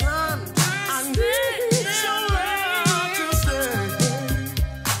 Yes, son, I need your love to stay.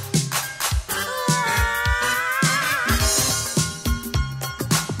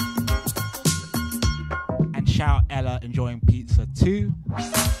 And shout Ella enjoying pizza too.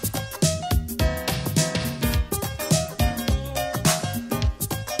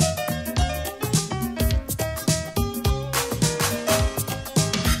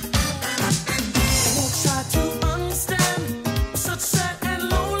 Won't try to understand such sad and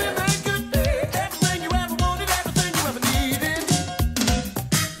lonely man could be. Everything you ever wanted, everything you ever needed.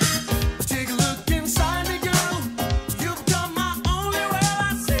 Take a look inside me, girl. You become my only world. I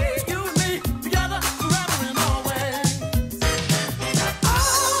see you and me together forever and always. I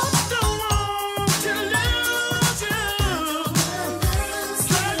don't want to lose you.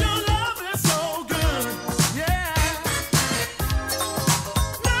 Girl, your love is so good. Yeah.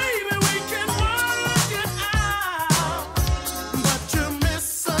 Maybe we can work it out, but you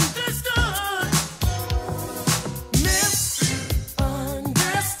misunderstood.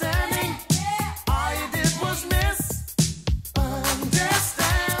 Misunderstanding. All you did was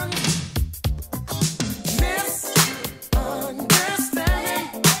misunderstand. Misunderstanding.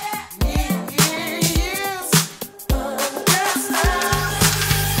 Yes,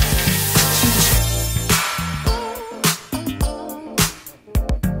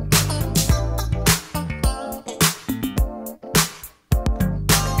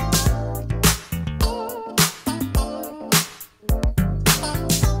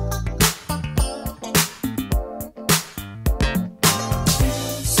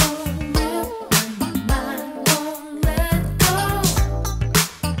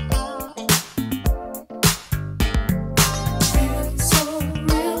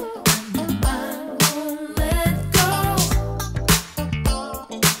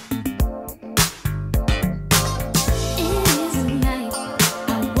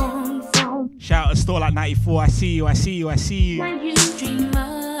 Shout a store like 94. I see you, I see you, I see you. When you dream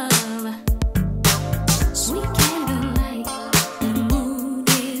of sweet candlelight, the mood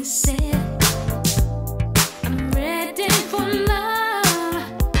is set. I'm ready for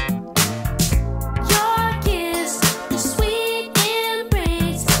love. Your kiss, the sweet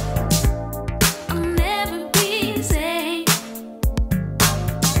embrace. I'll never be safe.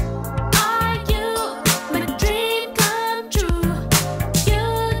 Are you my dream come true?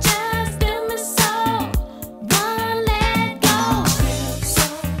 You just do me so. Won't let go.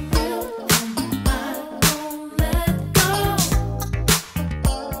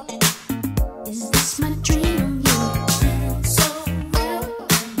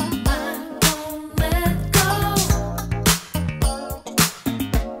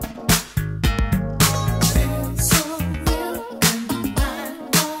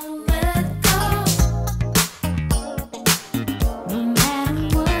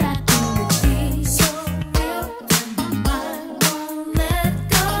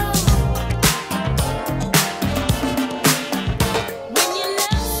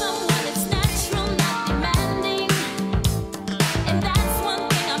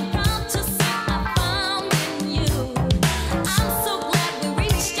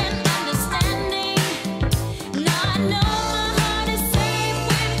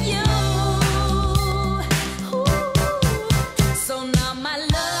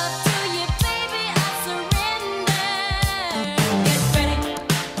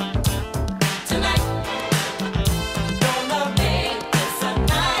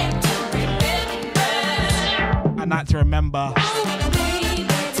 remember.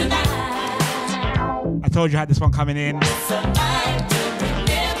 I told you I had this one coming in.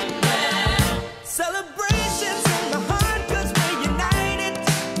 Celebrations in the heart 'cause we're united.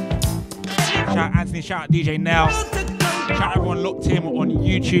 Shout out Anthony, shout out DJ Nell. Shout out everyone locked in on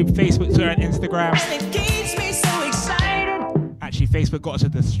YouTube, Facebook, Twitter, and Instagram. It keeps me so excited. Actually, Facebook got us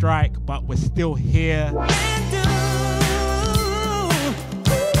with the strike, but we're still here.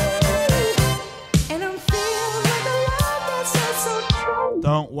 And I'm filled with a love that's so true.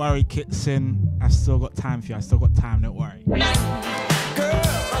 Don't worry, Kitson. I've still got time for you. I've still got time, don't worry. Girl,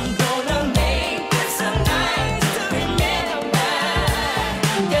 I'm gonna make this a night to remember.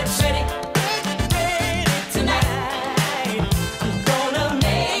 Get ready, tonight. I'm gonna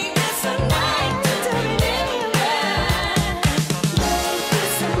make this a night to remember. Make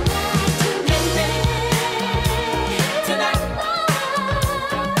this a night to remember. Tonight.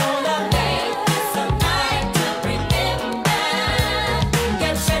 I'm gonna make this a night to remember.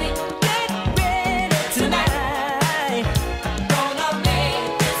 Get ready, tonight. Gonna make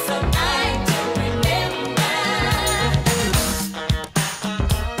this a night to remember.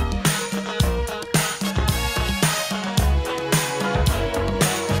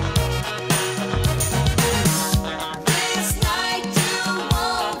 This night you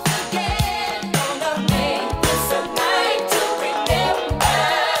won't forget. Gonna make this a night to remember.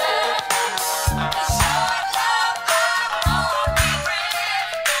 Short love I won't regret.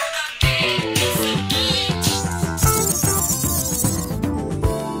 Gonna make this a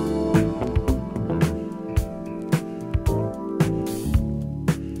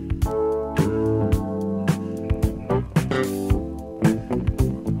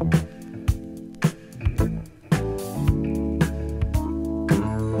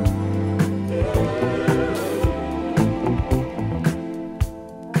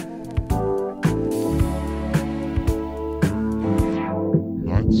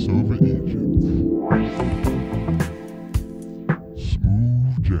Nights over Egypt.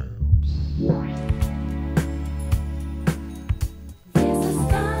 Smooth jams. There's a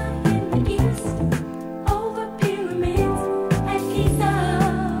sky in the east over pyramids at Giza.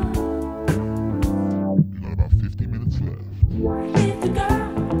 You got about 50 minutes left. With the girl,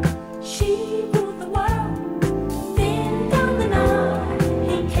 she ruled the world. Then down the night,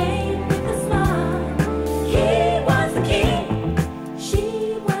 he came with a smile. He was the king, she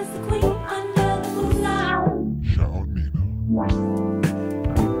was the queen under the moonlight. Shout out Nina.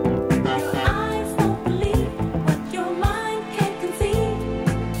 Your eyes won't believe what your mind can't conceive.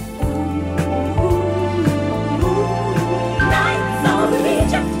 Nights over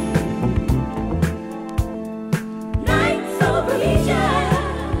Egypt. Nights over Egypt.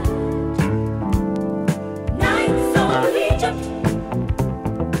 Nights over Egypt.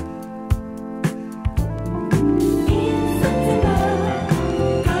 In September,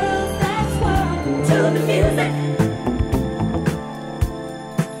 girls dance swirl to the music.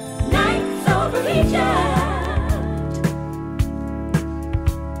 Nights over Egypt.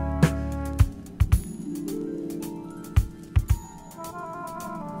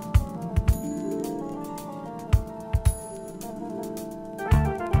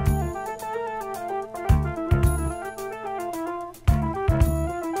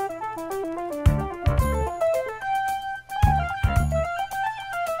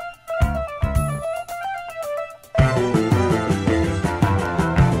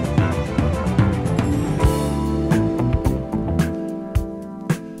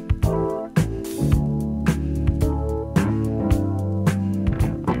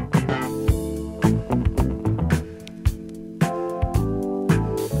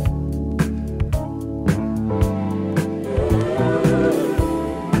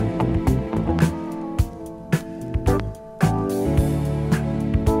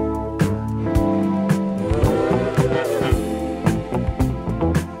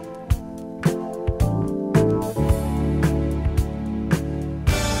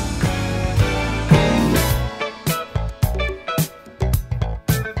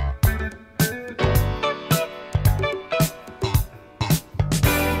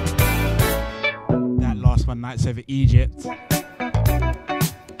 That last one, Nights Over Egypt.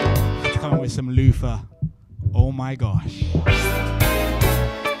 Coming with some Luther. Oh my gosh. I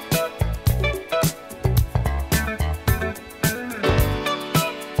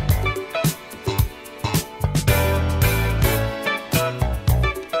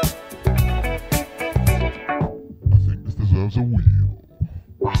think this deserves a wheel.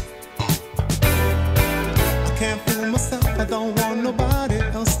 I can't fool myself. I don't want nobody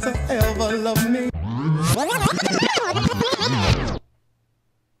else to ever love me.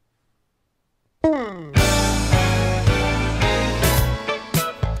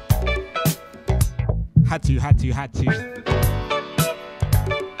 Had to.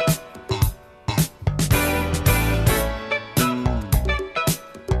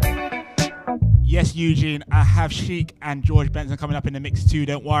 Yes, Eugene, I have Chic and George Benson coming up in the mix too,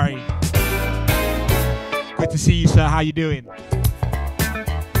 don't worry. Good to see you, sir. How you doing?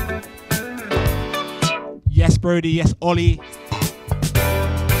 Yes, Brody. Yes, Ollie.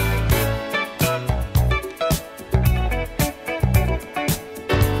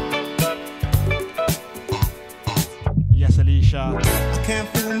 Yes, Alicia. I can't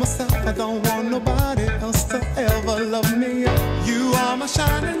fool myself, I don't want nobody else to ever love me. You are my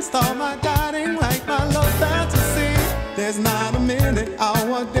shining star, my guiding light, my love fantasy. There's not a minute,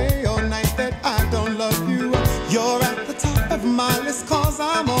 hour, day or night that I don't love you. You're at the top of my list, cause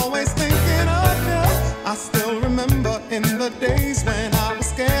I'm always thinking of you. I still remember in the days when I was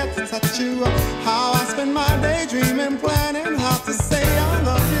scared to touch you, how I spent my day dreaming, planning how to say I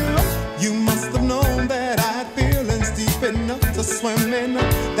love you. You must have known that I had feelings deep enough to swim in.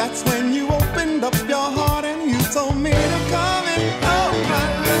 That's when you opened up your heart and you told me to come in. Oh my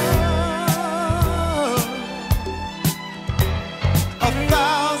love,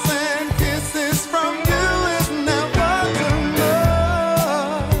 1,000 kisses from you is never too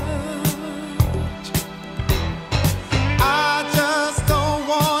much. I just don't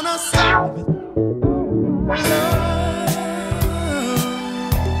wanna stop.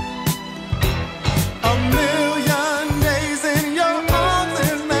 A million days in your arms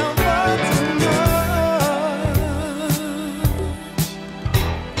is never too much.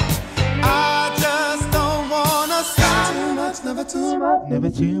 I just don't wanna stop. Too much, never too much. Never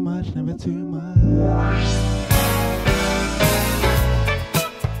too much, never too much.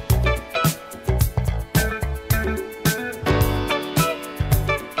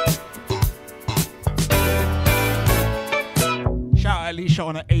 Shout out Alicia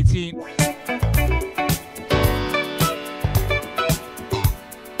on the 18th.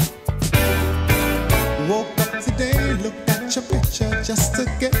 Woke up today, looked at your picture just to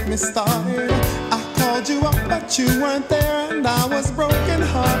get me started. I called you up, but you weren't there, and I was broken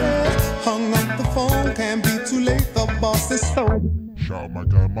hearted. Hung up the phone, can't be too late, the boss is so. Shout out my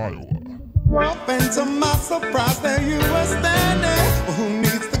guy Mayo. Up and to my surprise, there you were standing. Well, who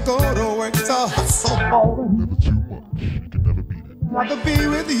needs to go to work to hustle? Never too much, you can never beat it. Rather be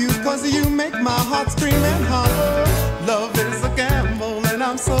with you, cause you make my heart scream and holler. Love is a gamble, and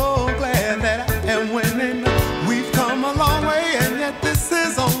I'm so glad that I am winning. We've come a long way, and yet this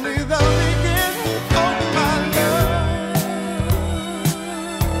is only the beginning. Oh my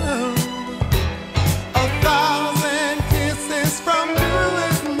love, 1,000 kisses from you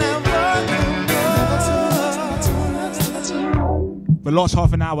is never too much. The last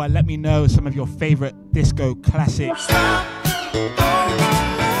half an hour, let me know some of your favorite disco classics.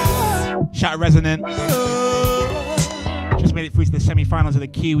 Shout out Resonant. Just made it through to the semi-finals of the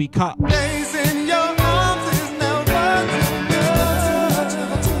Kiwi Cup. Days in your arms is never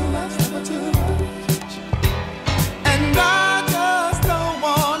too much. And I just don't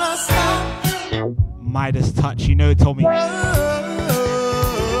wanna stop. Midas Touch, you know, told me. 1,000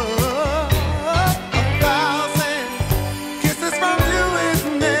 kisses from you is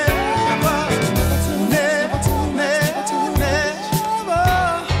never.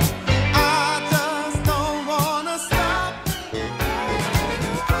 I just don't wanna stop.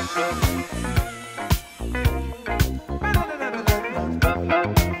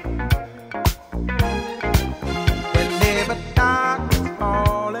 Whenever dark is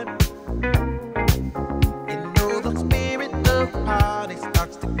falling, you know the spirit of the party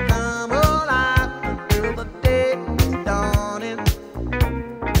starts to come alive until the day is dawning.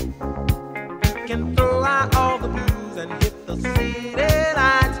 We can throw out all the blues and hit the city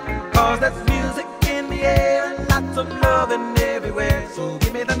lights, cause there's music in the air and lots of loving everywhere. So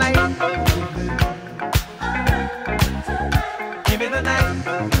give me the night. Give me the night.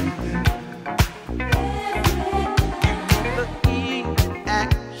 The key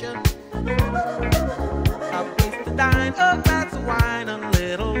action. A place to dine, a glass of wine, a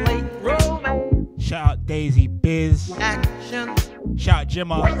little late romance. Shout out Daisy Biz. Action. Shout out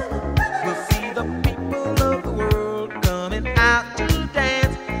Jimmer. We'll see the people of the world coming out to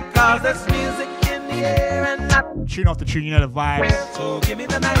dance, cause there's music in the air and not. Tune off the tune, you know the vibes. So give me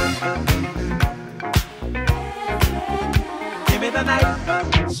the night. Give me the night.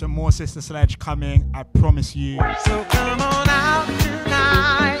 Some more Sister Sledge coming, I promise you. So come on out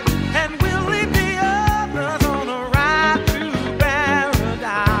tonight, and we'll lead the others on a ride to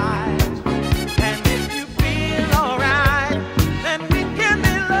paradise. And if you feel alright, then we can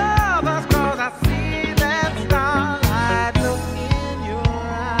be lovers, cause I see that starlight look in your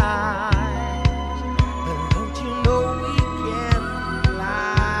eyes.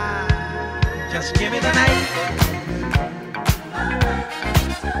 Just give me the night.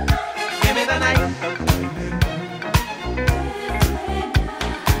 Give me the night.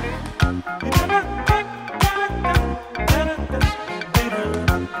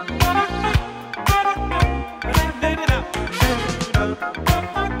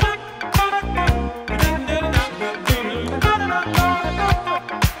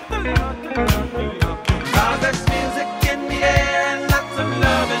 Cause there's music in the air and lots of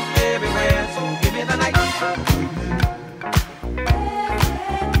loving everywhere. So give me the night.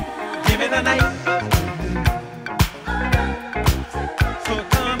 Give me the night. So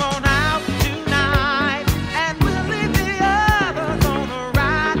come on out tonight and we'll leave the others on a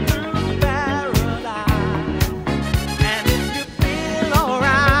ride through paradise. And if you feel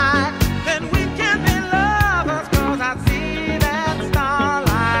alright, then we can be lovers. Cause I see that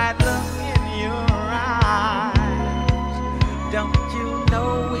starlight look in your eyes. Don't you know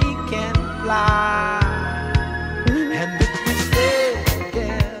we can fly? And if we stay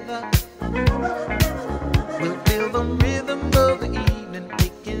together, we'll feel the rhythm of the evening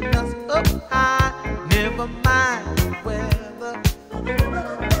picking us up high. Never mind the weather.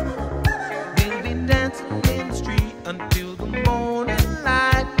 We'll be dancing in the street until the morning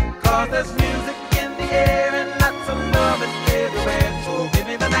light. Cause there's music in the air and lots of loving everywhere. So give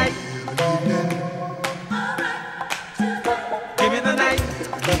me the night. Give me the night.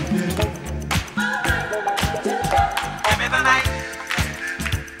 Give me the night.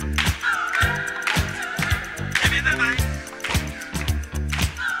 Give me the night.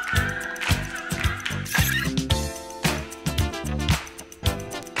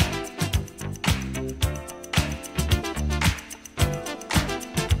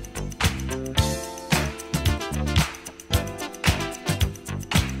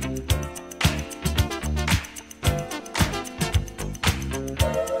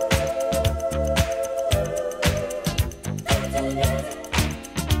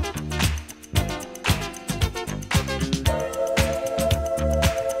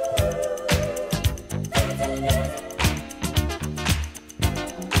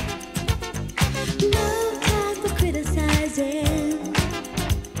 No time for criticizing.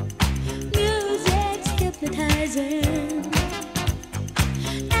 Music's hypnotizing.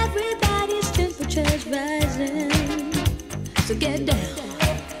 Everybody's temperature's rising. So get down.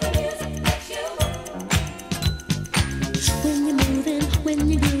 When you're moving, when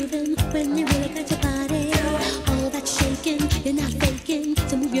you're grooving, when you really got your body, all that shaking, you're not faking.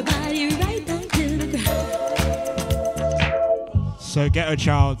 So move your body right down to the ground. So Ghetto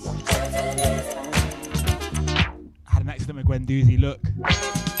Child had an excellent McGwendoozy look.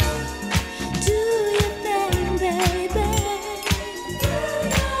 Do your thing, baby.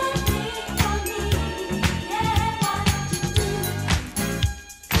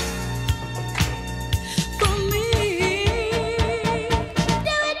 For me,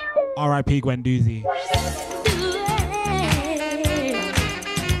 R.I.P. Gwendoozy. do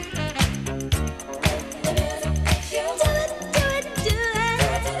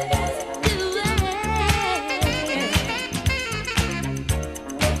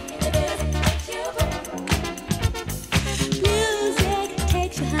Music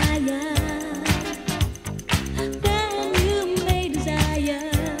takes you higher than you may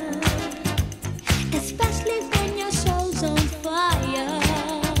desire, especially when your soul's on fire.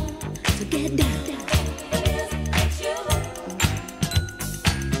 So get down.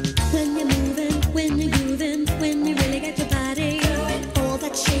 When you're moving, when you're grooving, when you really got your body, all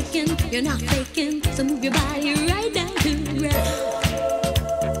that shaking, you're not faking. So move your body right down to the ground.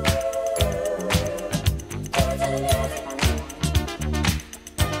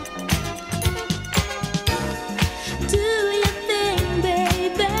 Do your thing,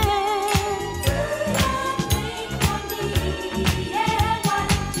 baby.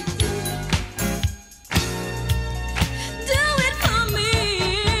 Do it for me.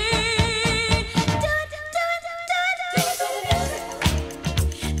 Do it, do it, do it.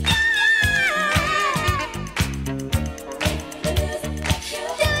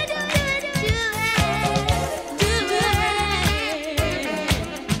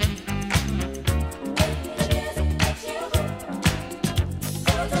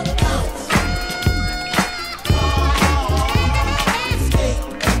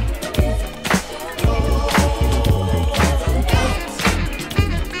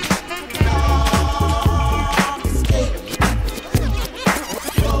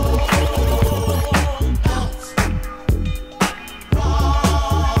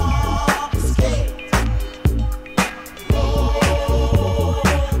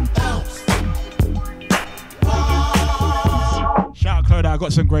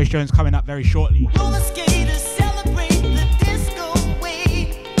 Wilson Grace Jones coming up very shortly. Roller skaters celebrate the disco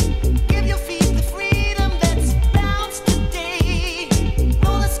wave. Give your feet the freedom that's bounce today.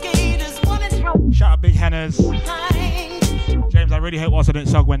 Roller skaters wanna throw Shout out Big Henners. time. James, I really hope also don't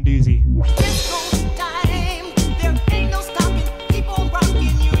sog Wendoozy. Disco time. There ain't no stopping. Keep on rocking.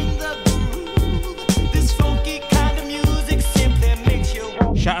 You're in the groove. This funky kind of music simply makes you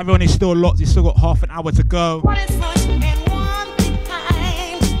want. Shout out everyone who's still locked. You've still got half an hour to go. One in front and one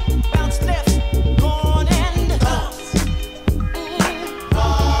behind. Bounce left, go on and bounce.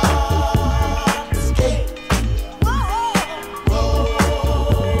 Skate. Whoa,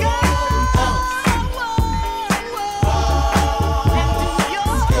 whoa, go. And do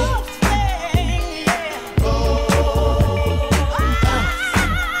your thing, yeah.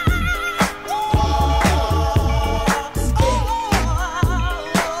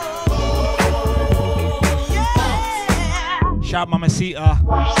 Shout out Mamacita.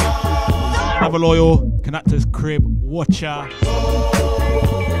 Another loyal Conducta's Crib watcher.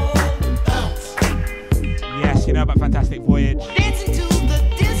 Yes, you know about Fantastic Voyage. Dancing to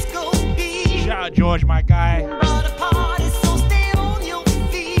the disco beat. Shout out George, my guy. But a party, so stay on your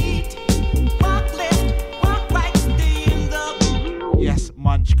feet. Rock left, rock right, stay in the groove. Yes,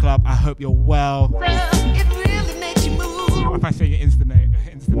 Munch Club. I hope you're well. It really makes you move. What if I say your Instant?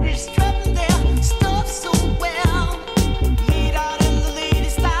 They're strutting their stuff so well. Lead out in the lady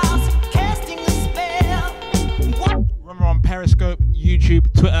styles, casting a spell. What? Remember on Periscope,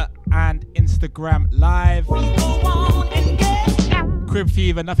 YouTube, Twitter, and Instagram Live. Go on and get Crib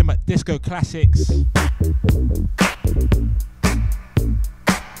Fever, nothing but disco classics.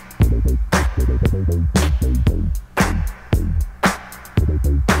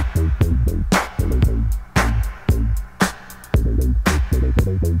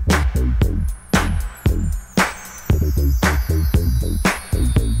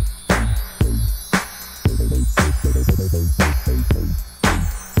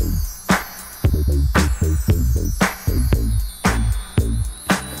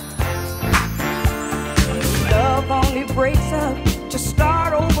 Love only breaks up to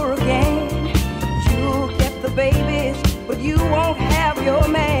start over again. You'll get the babies, but you won't have your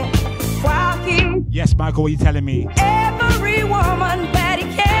man. While he Yes, Michael, what are you telling me? every woman that he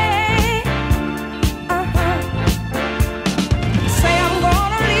can. Say I'm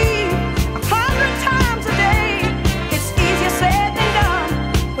gonna leave 100 times a day. It's easier said than done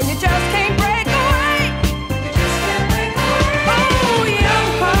when you just can't break away. Oh,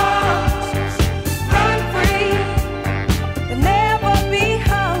 young hearts, run free. You'll never be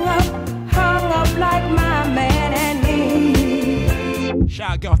hung up like my man and me.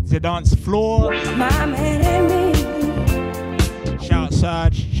 Shout out Get Off the Dance Floor. My man and me. Shout out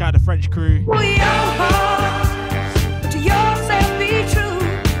Serge. Shout out the French crew. Oh, young hearts, to yourself be true.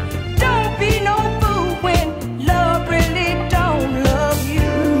 Don't be no fool when love really don't love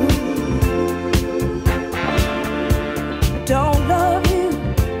you. Don't love you.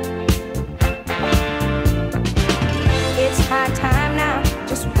 It's high time now,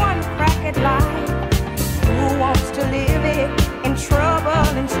 just one crack at life. Who wants to live it in trouble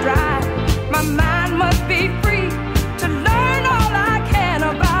and strife? My mind must be free to learn all I can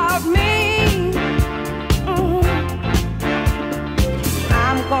about me.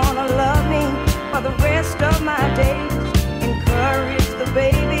 I'm gonna love me for the rest of my days. Encourage the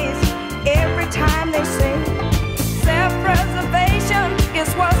babies every time they sing. Self-preservation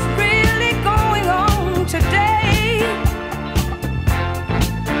is what's really going on today.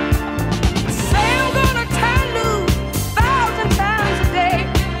 Say I'm gonna turn loose 1,000 times a day,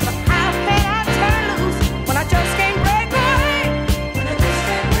 but how can I turn loose when I just can't break away?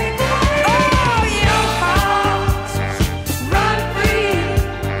 Oh, young hearts, run free.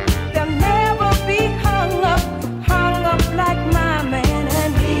 They'll never be hung up like my man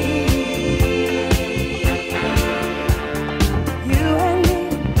and me. You and me.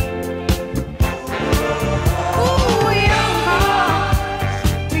 Ooh, young heart,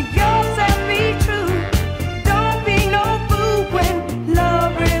 to yourself be true. Don't be no fool when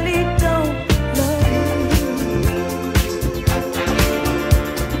love really don't love you.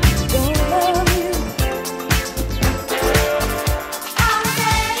 Don't love you.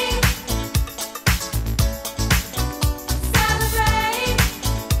 Holiday, celebrate.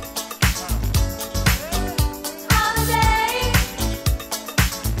 Holiday,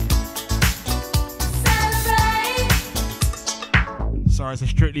 celebrate. Sorry, it's a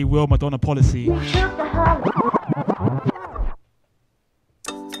strictly Will Madonna policy.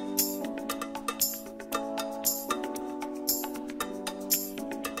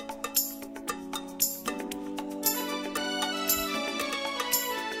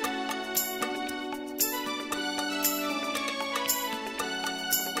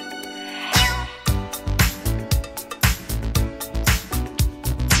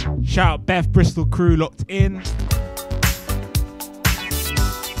 Shout out Beth Bristol crew locked in.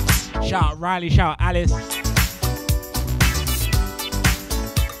 Shout out Riley, shout out Alice.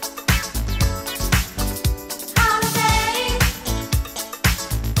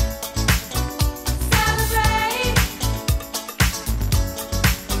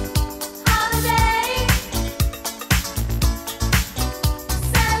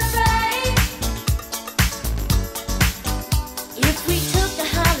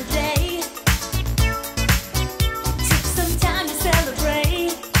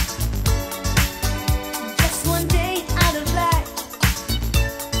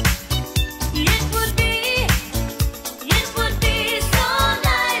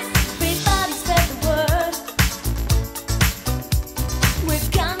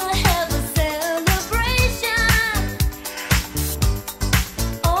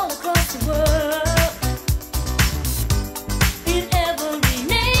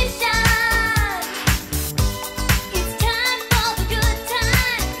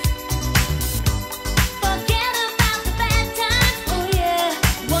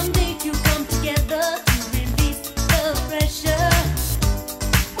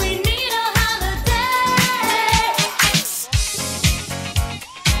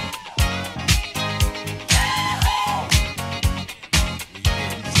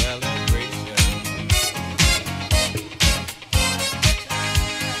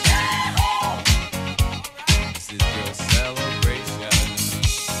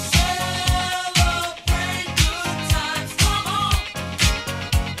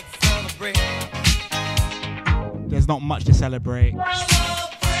 Not much to celebrate.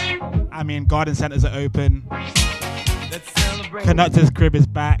 I mean, garden centers are open. Conducta's crib is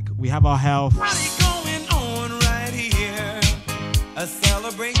back. We have our health. Going on right here. A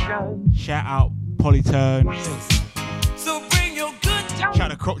celebration. Shout out Polytone. So bring your good time. Shout out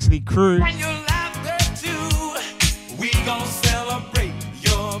the Croxley crew. Bring your laughter too. We gon' celebrate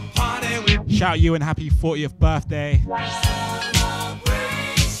your party with. Shout out you and happy 40th birthday.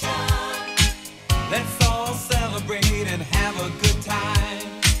 Let's all celebrate and have a good time.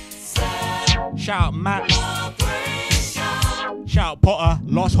 Shout out Matt. Shout out Potter.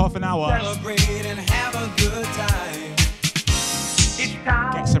 Lost half an hour. Celebrate and have a good time. It's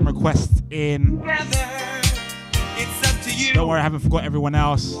time. Get some requests in. Together. It's up to you. Don't worry, I haven't forgot everyone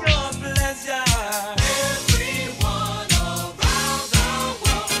else. Your pleasure. Everyone around the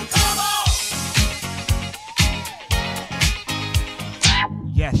world. Come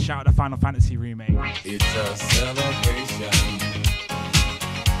on. Yes, shout out the Final Fantasy remake. It's a celebration.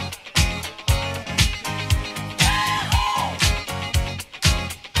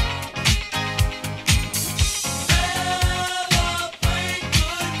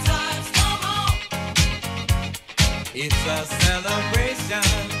 It's a celebration.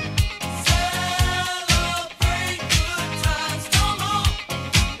 Celebrate good times, come on.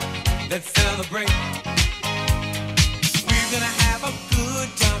 Let's celebrate. We're gonna have a good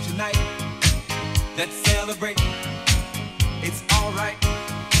time tonight. Let's celebrate. It's alright.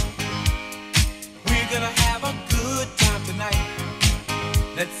 We're gonna have a good time tonight.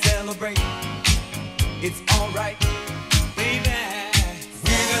 Let's celebrate. It's alright, baby.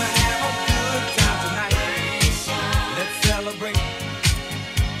 We're gonna have a good time tonight. Let's celebrate.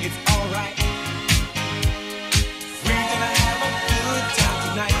 It's alright. We're gonna have a good time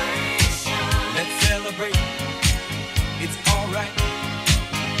tonight. Let's celebrate. It's alright.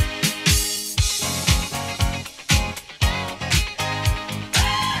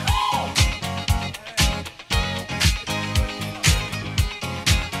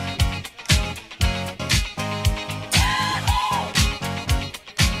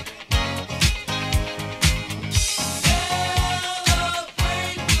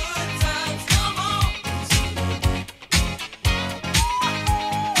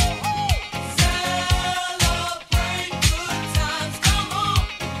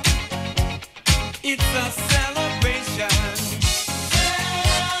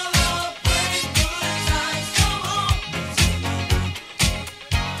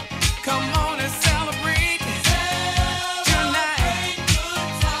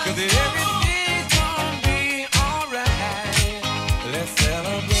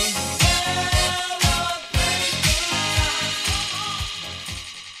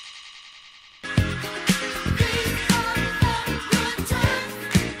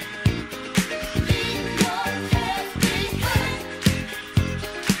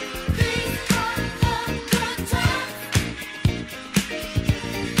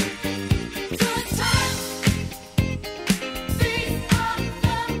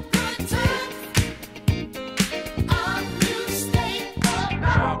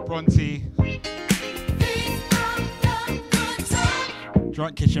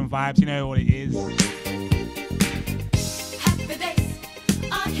 Drunk kitchen vibes, you know what it is.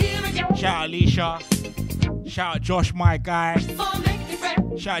 Shout out Alicia. Shout out Josh, my guy.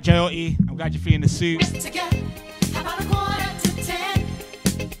 Shout out Jyoti. I'm glad you're feeling the suit.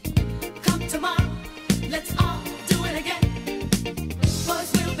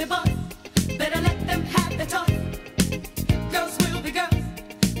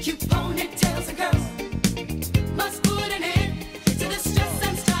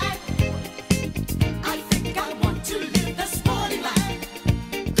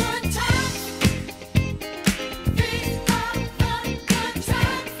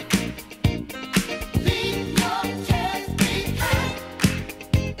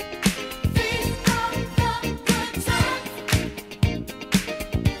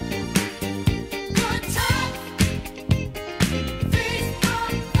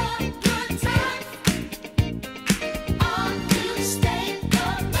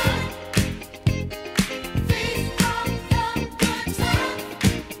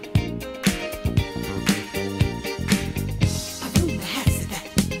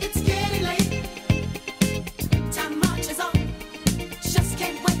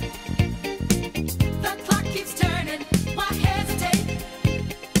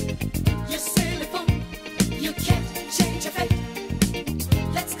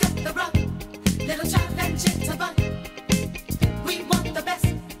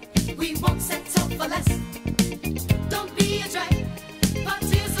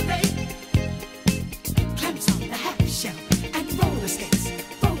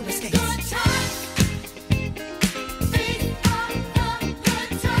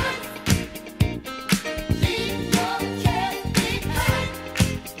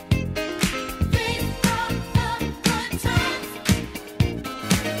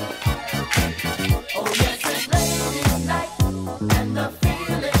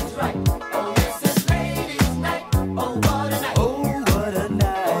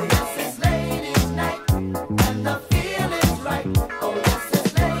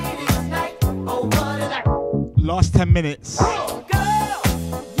 Last 10 minutes.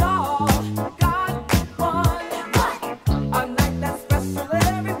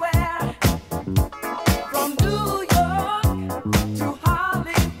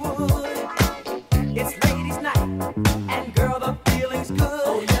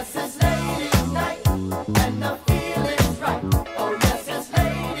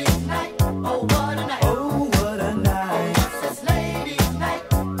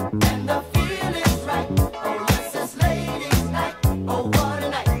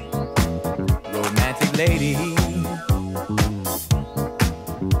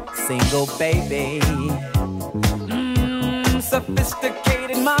 Baby,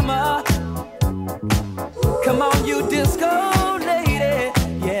 sophisticated mama, come on you disco lady,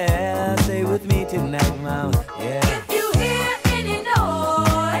 yeah, stay with me tonight, mama, yeah. If you hear any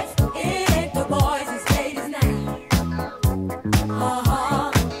noise, it's the boys and ladies night.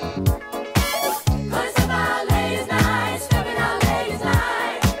 Gonna step out ladies night, stepping out ladies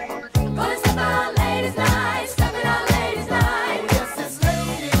night. Gonna step out ladies night, stepping out ladies night. Yes, it's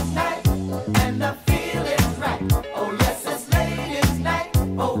ladies night, and the feeling's right. Oh yes, it's ladies night.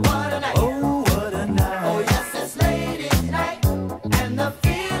 Oh what a night. Oh what a night. Oh yes, it's ladies night, and the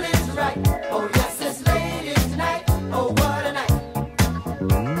feeling's right. Oh yes, it's ladies night. Oh what a night.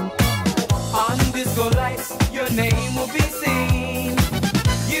 On disco lights, your name will be seen.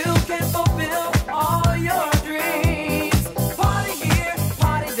 You can fulfill all your dreams. Party here,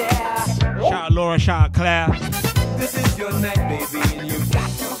 party there. Shout out Laura, shout out Claire. This is your night, baby, and you've got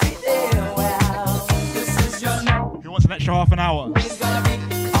to be there. Well, this is your night. Who wants an extra half an hour? It's gonna be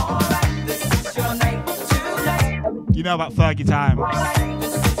alright. This is your night tonight. You know about Fergie time. Alright,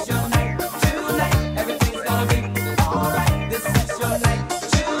 this is your night tonight. Everything's gonna be alright. This is your night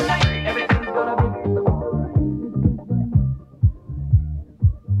tonight. Everything's gonna be.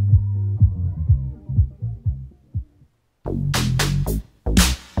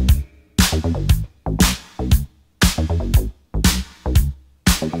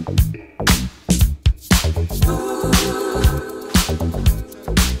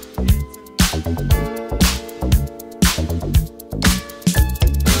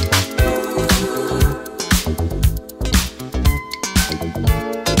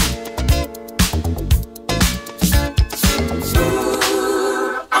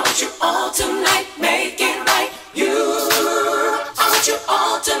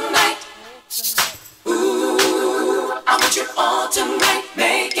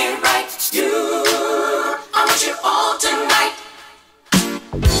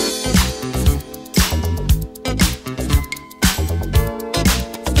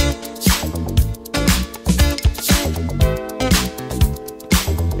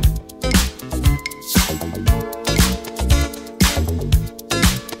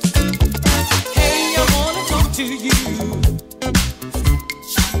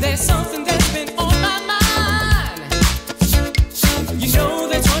 There's something that's been on my mind. You know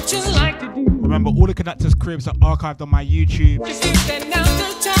that's what you like to do. Remember, all the Conducta's cribs are archived on my YouTube. Just keep that now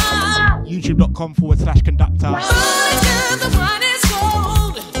the time. YouTube.com/Conducta. The wine is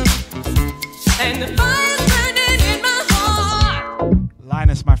cold, and the fire's burning in my heart.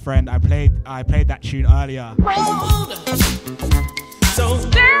 Linus, my friend, I played that tune earlier. Cold. So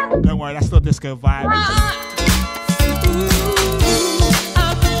don't worry, that's still disco vibe.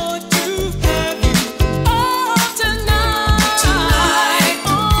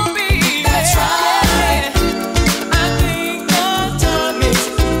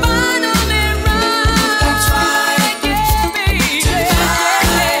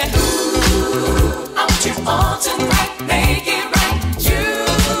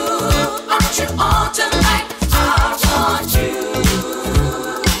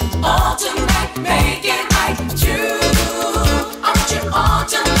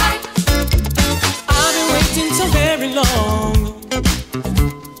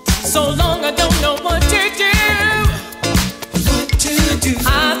 So long I don't know what to do.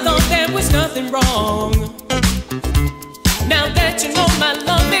 I thought there was nothing wrong. Now that you know my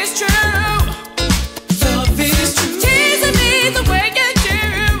love is true. Love is true. Teasing me the way you do.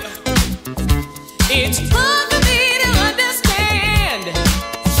 It's hard for me to understand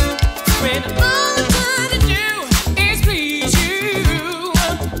when all I'm trying to do is please you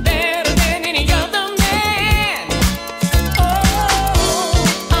better than any other man. Oh,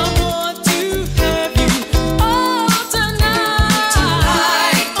 I want to have you all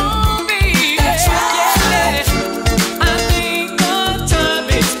tonight. Oh, baby. That's right. Yeah. I think the time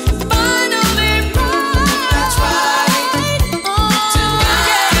is finally right. That's right. Oh,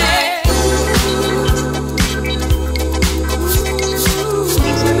 tonight.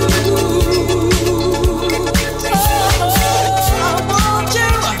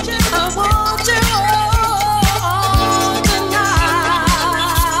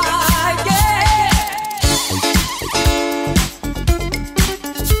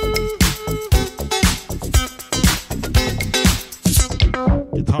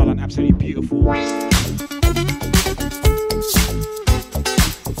 Guitar line absolutely beautiful.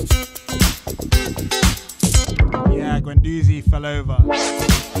 Yeah, Guendouzi fell over.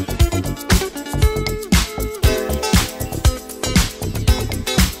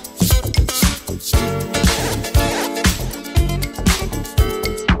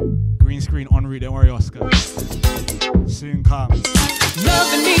 Green screen en route, don't worry, Oscar. Soon comes.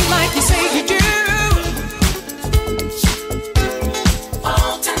 Loving me like you say you do.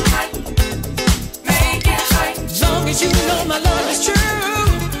 All tonight, make it right. Long as you know my love is true.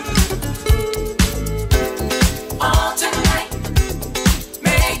 All tonight,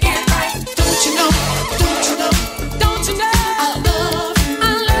 make it right. Don't you know? Don't you know? Don't you know? I love you. I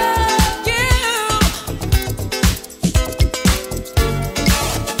love you.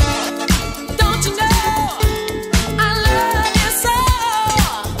 Don't you know? I love you so.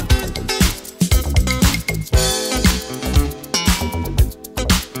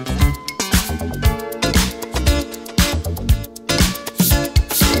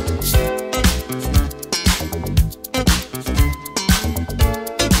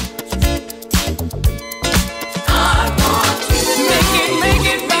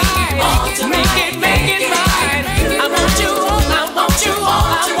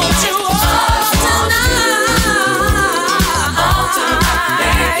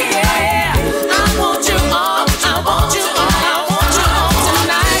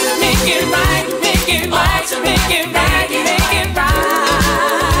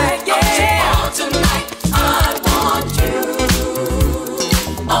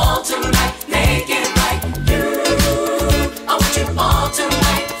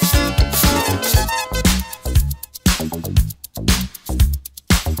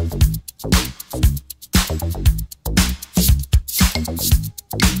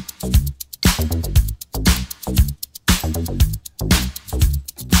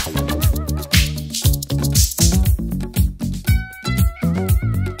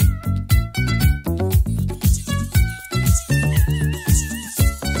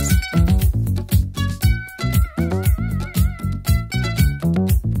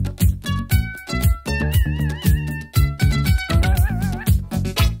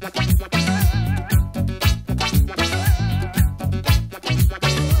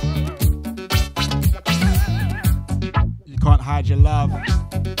 hide your love.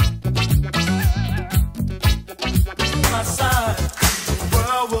 My side, the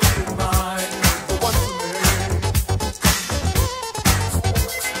world will be mine. The one for me.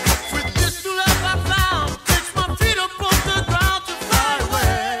 With this new love I found, takes my feet up off the ground to fly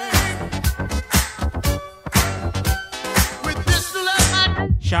away.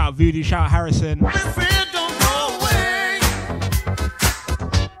 Shout out Voodoo, shout out Harrison. That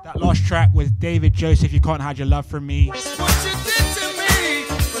last track was David Joseph, You Can't Hide Your Love From Me.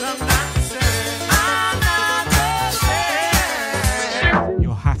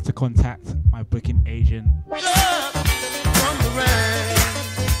 You'll have to contact my booking agent.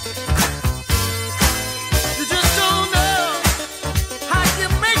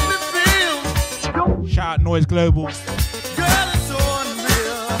 Shout out Noise Global.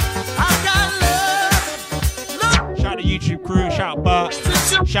 Shout out the YouTube crew. Shout out Bert.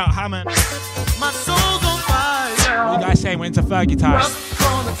 Shout out Hammond. What you guys saying? We're into Fergie time.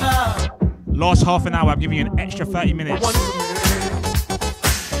 Last half an hour, I'm giving you an extra 30 minutes.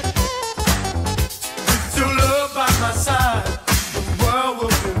 My side, the world will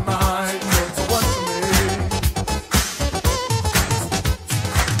be mine. It's one for me.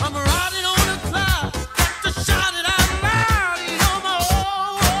 I'm riding on a cloud, got to shout it out loud. You're my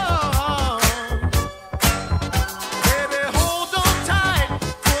own. Baby, hold on tight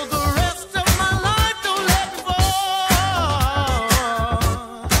for the rest of my life. Don't let me fall.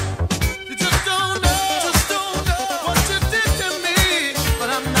 You just don't know what you did to me, but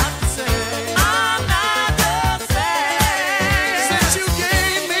I'm not the same. I'm not the same. Since you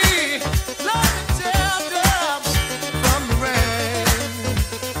gave me love and shelter from the rain,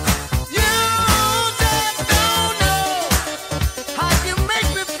 you just don't know how you make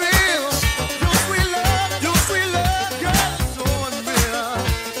me feel. Your sweet love, girl, is so unreal.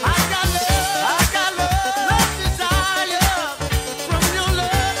 I got love, desire from your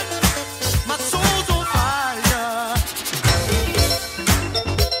love. My soul's on fire.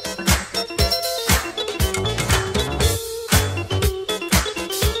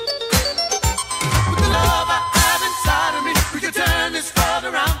 With the love I have inside of me, we can turn this world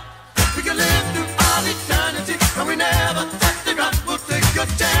around. We can live through all eternity, and we never touch the ground. We'll take a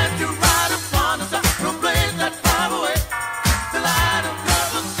chance to ride upon the sun from a place that far away. The light of love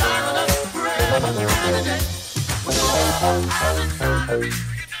will shine on us forever and a day. With the love I have inside of me,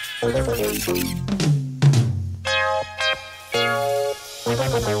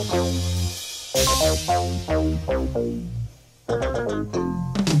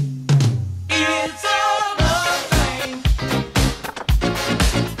 it's all love thing.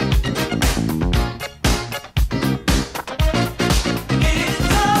 It's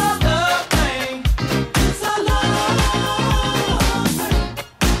all love thing. It's all love thing.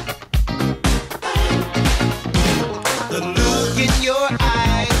 The look in your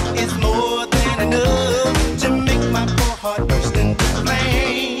eyes is more than enough to make my poor heart burst into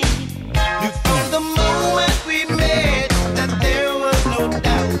flame. Knew from the moment we met that there was no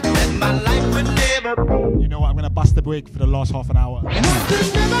doubt that my life would never be. You know what? I'm going to bust the break for the last half an hour. Never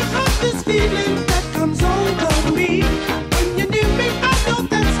got this feeling that comes over me. When you're near me, I know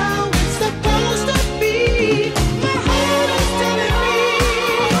that's how it's supposed to be. My heart is telling me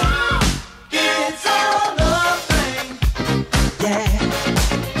it's all love thing. Yeah.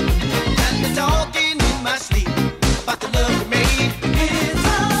 And it's talking in my sleep about the love we made. It's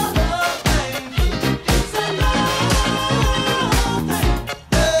all love thing. It's a love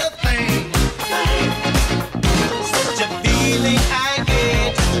thing. Such a feeling I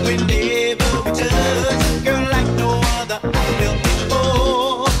get whenever we touch, girl, like no other I felt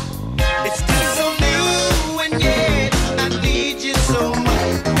before. It's still so new, and yet I need you so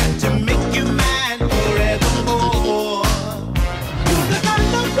much to make you mine forevermore. You're the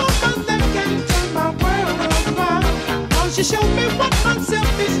kind of woman that can turn my world around. 'Cause you show me what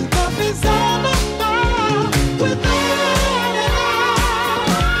unselfish love is all about. Without it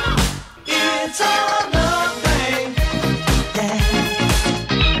all, it's all love thing.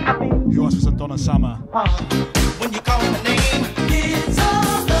 Who asked for some Donna Summer? When you call my name, it's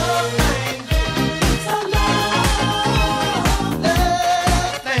all love thing. It's all love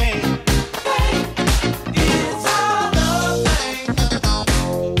thing. It's all love thing.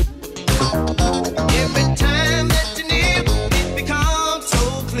 Every time that you're near, it becomes so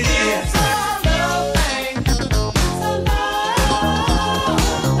clear. It's all love thing. It's all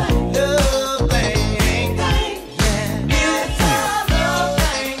love thing. Yeah. It's all love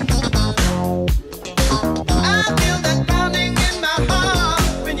thing. I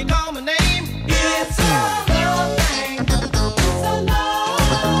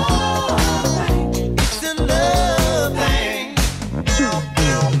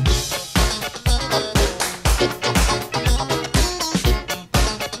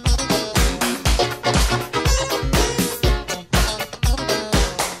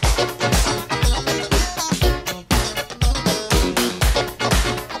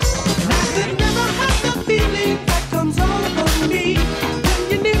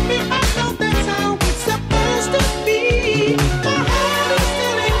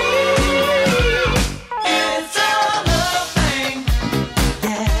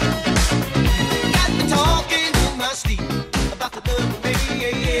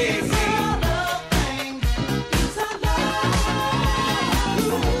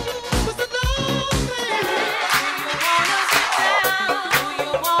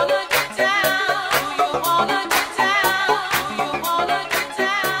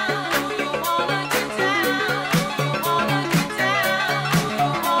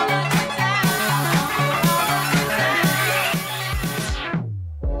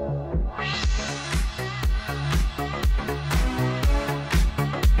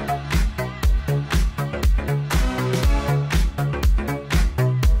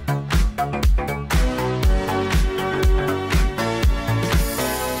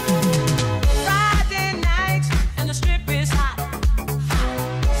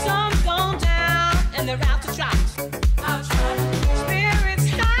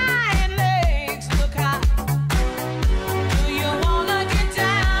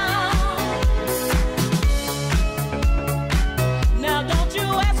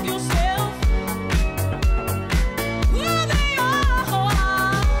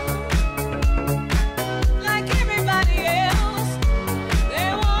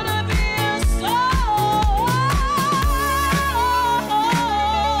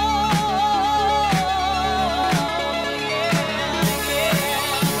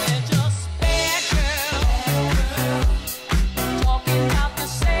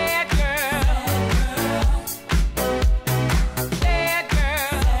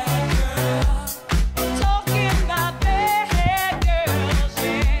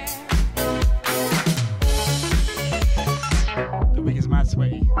is mad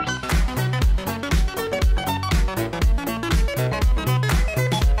sweaty.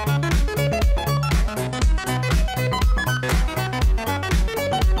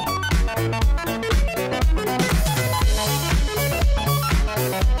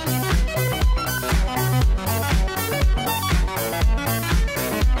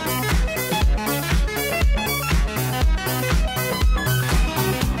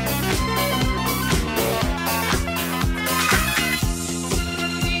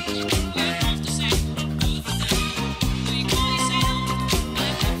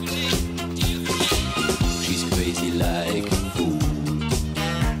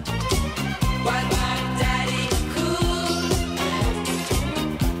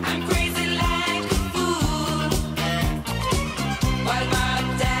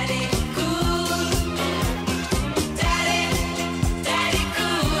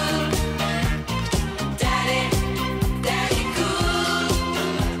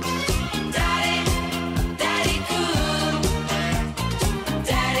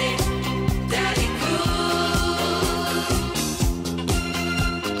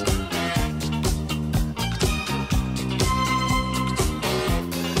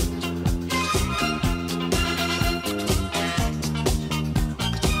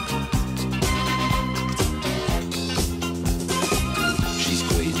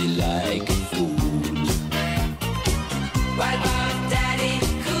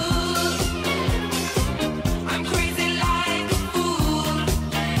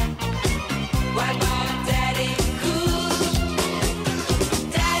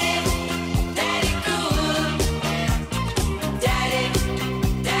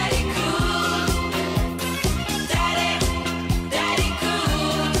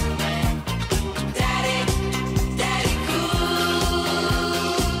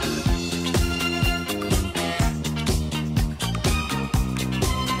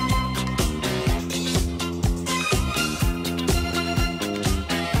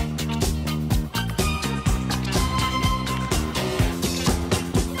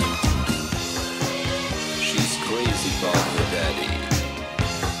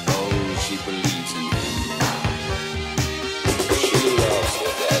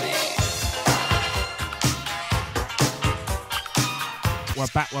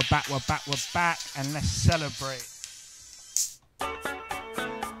 We're back, and let's celebrate.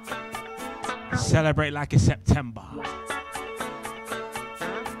 Celebrate like it's September.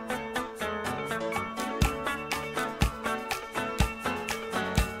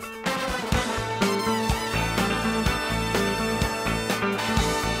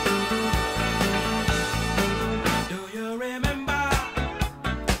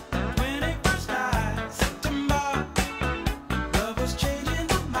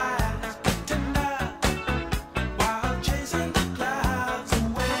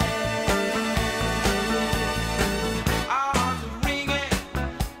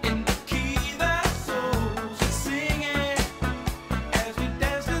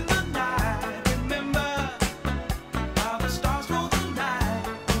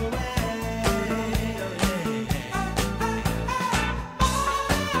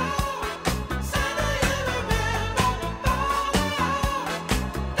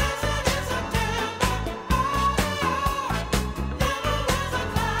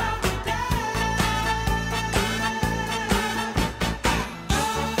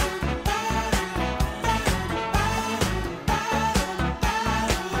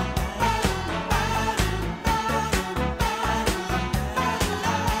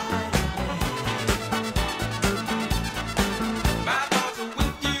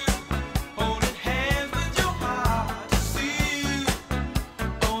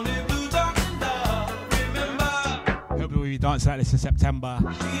 Dance like this in September.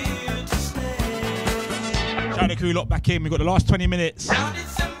 Shout the crew lot back in. We've got the last 20 minutes.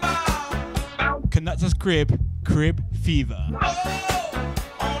 Conducta's Crib Fever. Crib Fever.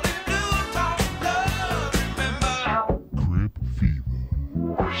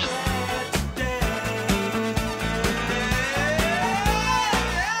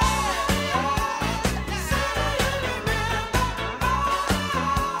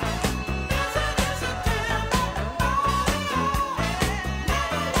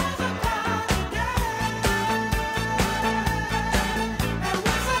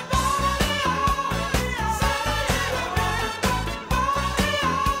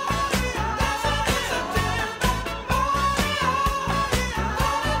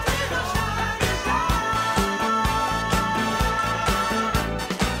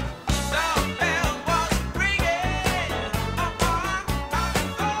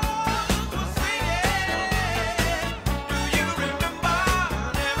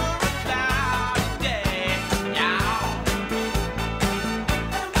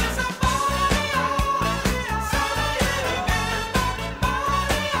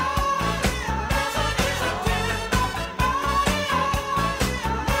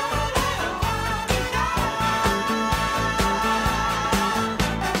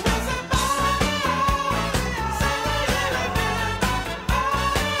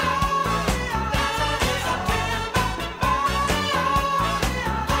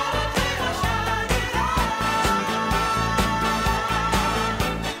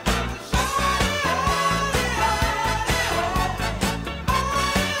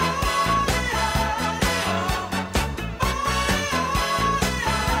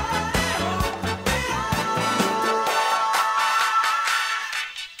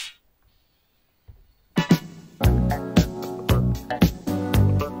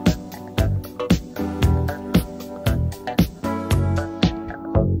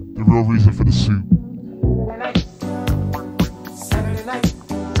 reason for the suit. Saturday night.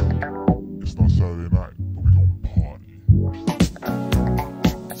 It's not Saturday night, but we gon' party.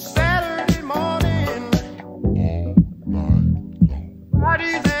 Saturday morning. All night long.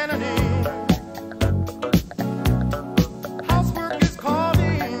 Parties and an end. Housework is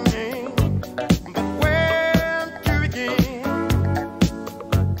calling, but where to begin?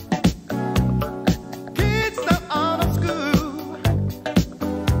 Kids are out of school,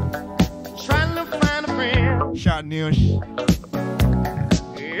 trying to find a friend. Shout out Neil.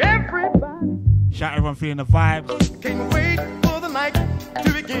 Everybody Shout out everyone feeling the vibes. can't wait for the night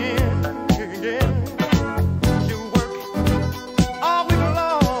to begin. You work all week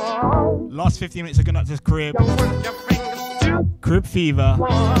long. Last 15 minutes of Conducta's Crib. You work your fingers too. Crib Fever.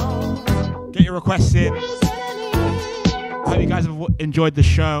 Get your requests in. I hope you guys have enjoyed the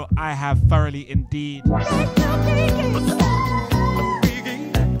show. I have thoroughly indeed. Gonna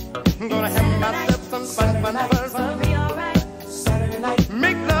have myself some fun. Saturday night.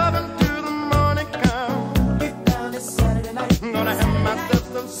 Make love until the morning come. Get down this Saturday night. Gonna have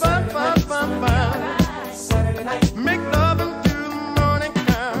myself some fun. Saturday night. Make love until the morning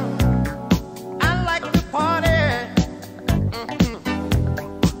come. I like to party.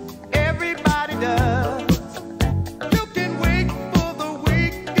 Everybody does. You can wait for the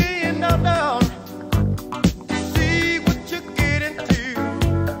weekend to see what you get into.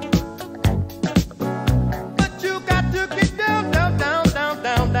 But you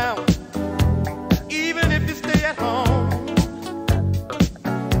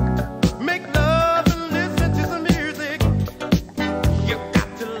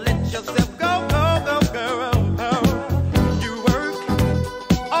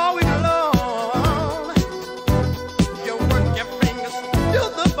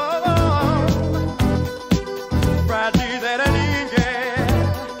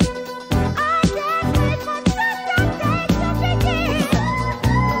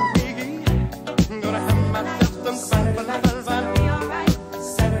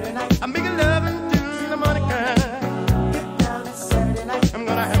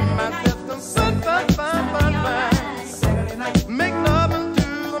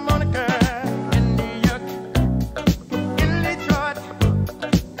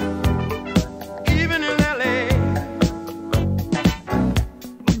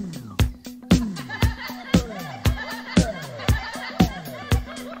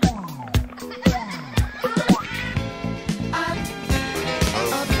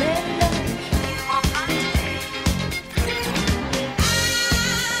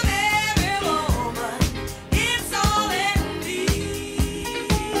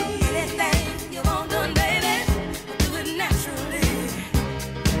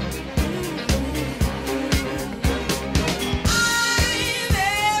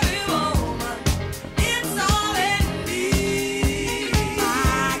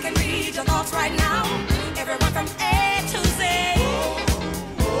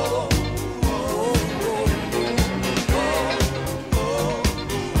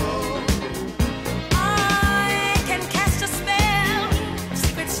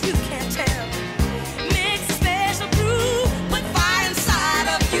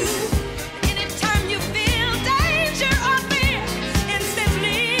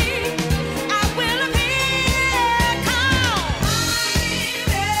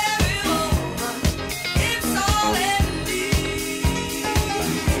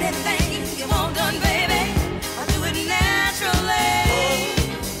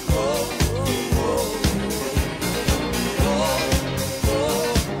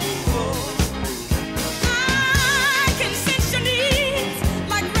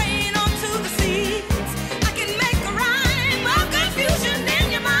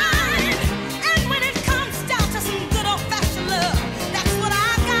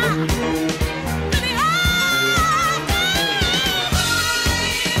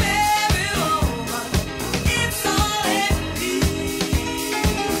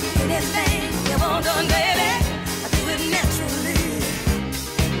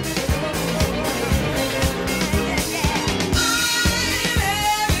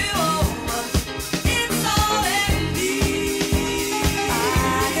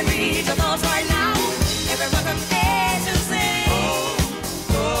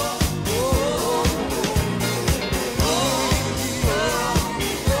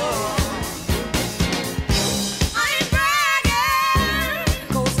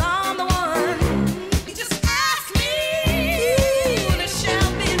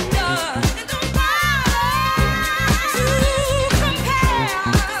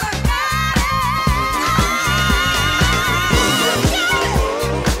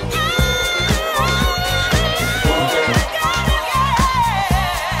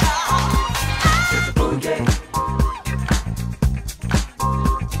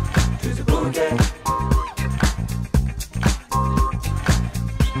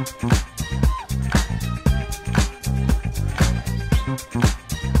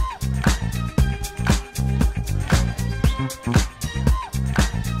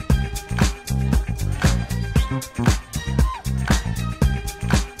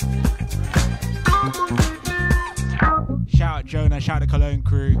shout out to Cologne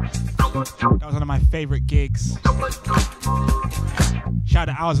crew. That was one of my favourite gigs. Shout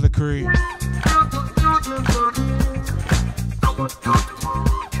out to Hours of the crew.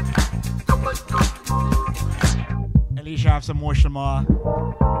 Alicia, have some more Shamar.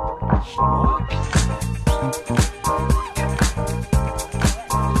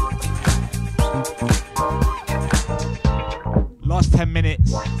 Last 10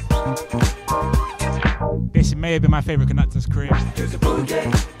 minutes. This may have been my favourite Conducta's crib.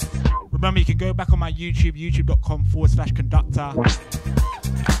 Remember, you can go back on my YouTube, youtube.com/Conducta,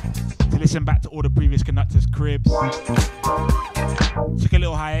 to listen back to all the previous Conducta's cribs. Took a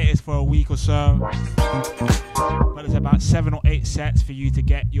little hiatus for a week or so, but there's about 7 or 8 sets for you to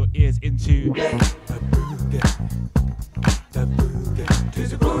get your ears into.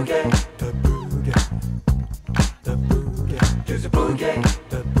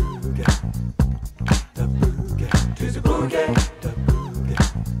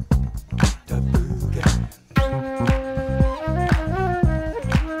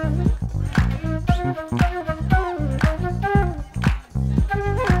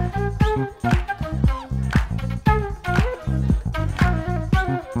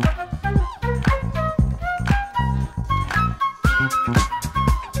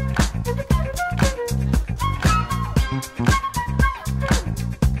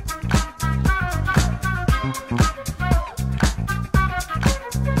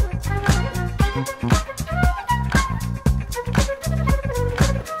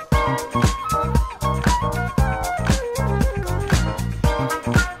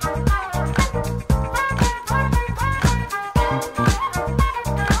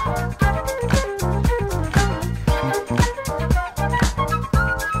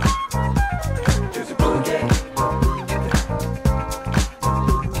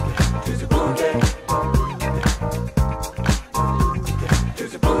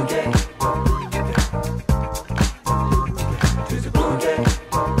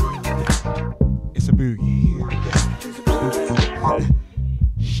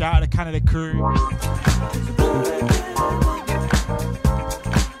 Shout out to Canada crew.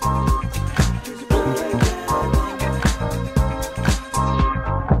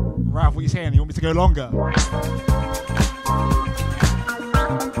 Ralph, what are you saying? You want me to go longer?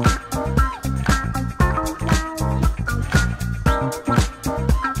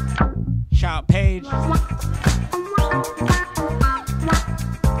 Shout out Paige.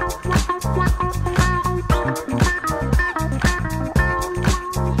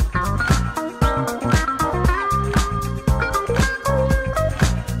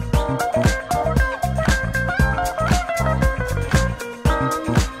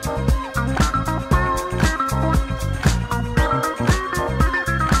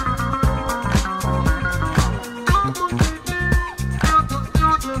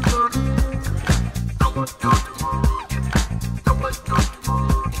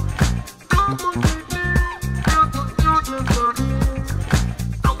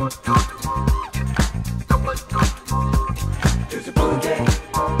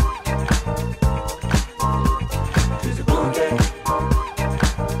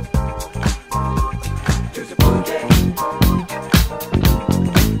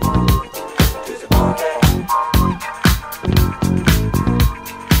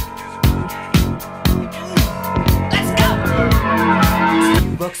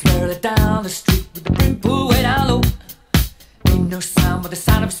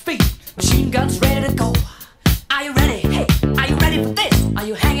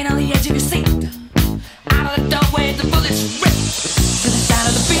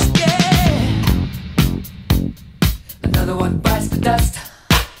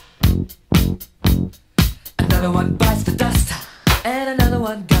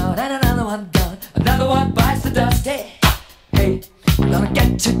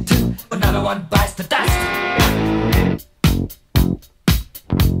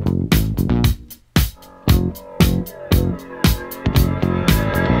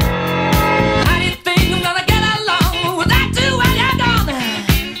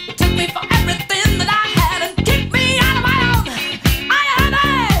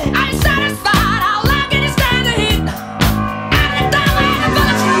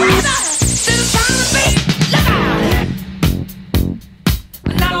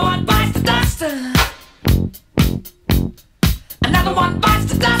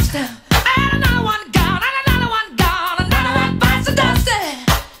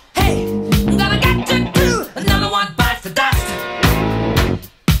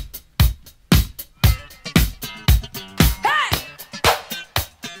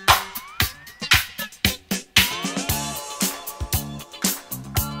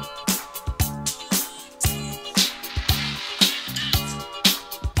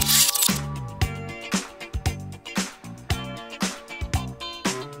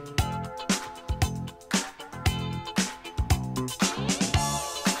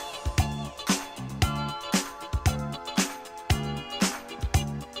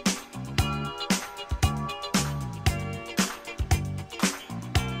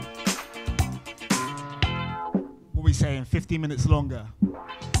 saying 15 minutes longer.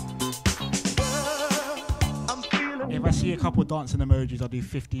 If I see a couple dancing emojis, I'll do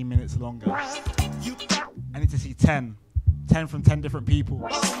 15 minutes longer. I need to see 10. 10 from 10 different people.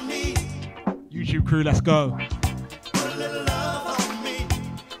 YouTube crew, let's go.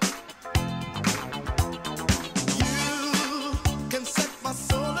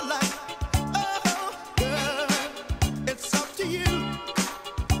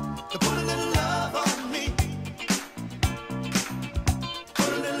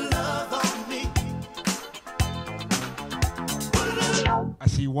 I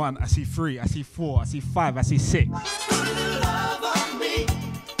see 1, I see 3, I see 4, I see 5, I see 6.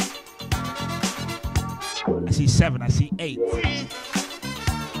 I see 7, I see 8. I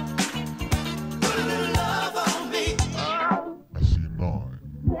see 9.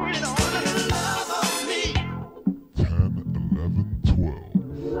 10, 11, 12.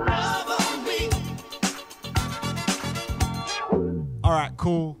 Alright,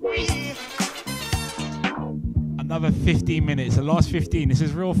 cool. Another 15 minutes, the last 15. This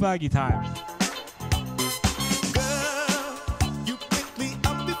is real Fergie time.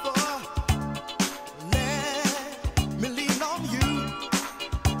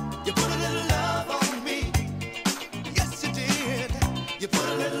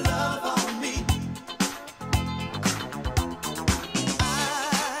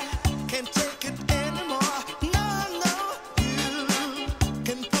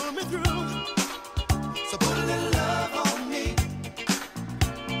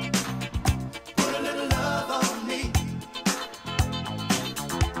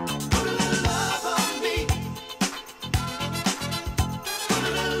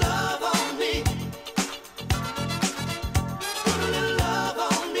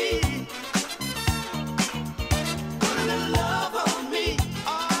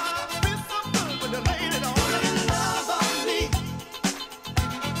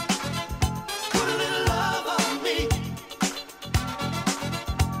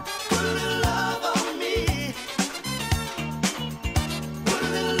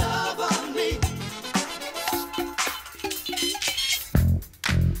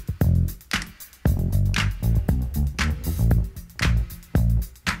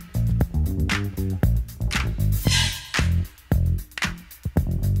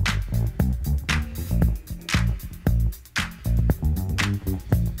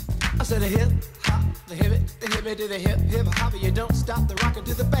 To the hip hop, the hip it to the hip hop. You don't stop the rocker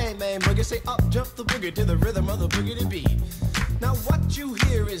to the bang bang boogie. Say up jump the boogie to the rhythm of the boogie to beat. Now what you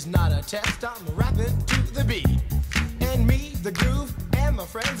hear is not a test. I'm rapping to the beat, and me, the groove, and my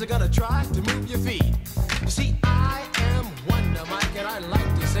friends are gonna try to move your feet. You see, I am Wonder Mike, and I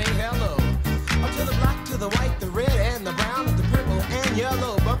like to say hello up to the black, to the white, the red, and the brown, the purple, and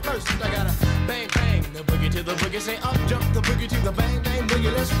yellow. But first I gotta bang bang the boogie to the boogie. Say up jump the boogie to the bang bang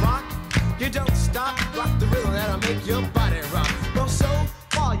boogie. Let's rock. You don't stop, rock the rhythm that'll make your body rock. Well, so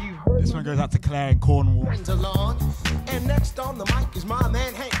far you've heard. This one goes out to Claire in Cornwall. Along. And next on the mic is my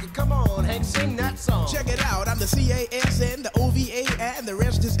man Hank. Come on, Hank, sing that song. Check it out, I'm the CASN, the OVA, and the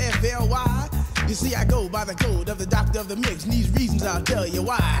rest is FLY. You see, I go by the code of the doctor of the mix, and these reasons I'll tell you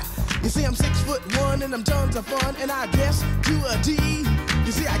why. You see, I'm 6'1" and I'm tons of fun, and I dress to a T.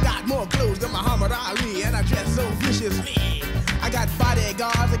 You see, I got more clothes than Muhammad Ali, and I dress so viciously. I got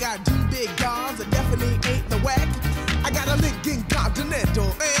bodyguards, I got 2 big cars, I definitely ain't the whack. I got a Lincoln Continental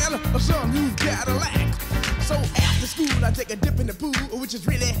and a sunroof Cadillac. So after school, I take a dip in the pool, which is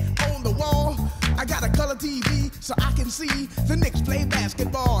really on the wall. I got a color TV so I can see the Knicks play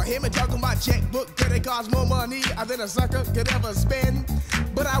basketball. Hear me talking my checkbook, cause it costs more money than a sucker could ever spend.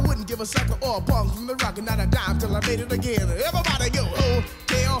 But I wouldn't give a sucker or a punk from the rock and not a dime till I made it again. Everybody go,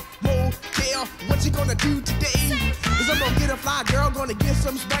 hotel, motel, what you gonna do today? Is I'm gonna get a fly girl, gonna get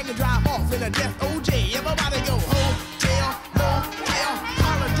some spank and drive off in a death OJ. Everybody go, hotel, motel,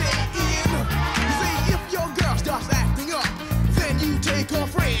 holiday inn. You see, if your girl starts acting up, then you take her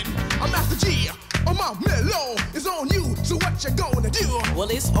friend. I'm Master G, my mellow is on you, so what you gonna do?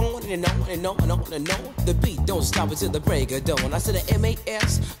 Well, it's on and on and on and on and on. The beat don't stop until the break of dawn. I said a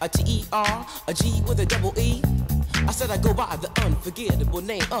M-A-S, a T-E-R, a G with a double E. I said I go by the unforgettable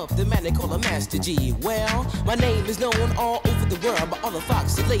name of the man they call a Master G. Well, my name is known all over the world by all the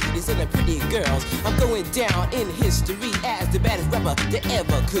foxy ladies and the pretty girls. I'm going down in history as the baddest rapper that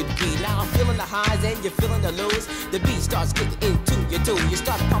ever could be. Now I'm feeling the highs and you're feeling the lows. The beat starts getting into your toe. You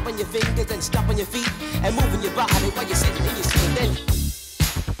start popping your fingers and stomping your feet and moving your body while you're sitting in your seat. Then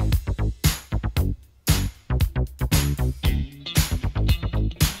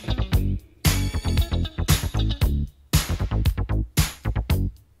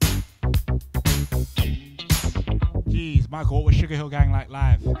Michael, what was Sugar Hill Gang like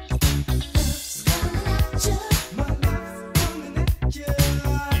live? Who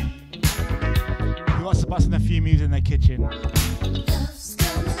wants to bust in a few moves in their kitchen?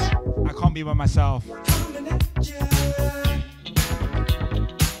 I can't be by myself.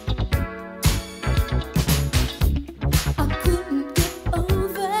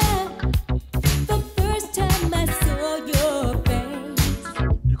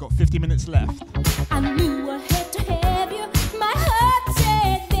 You've got 50 minutes left. I knew I had to have you. My heart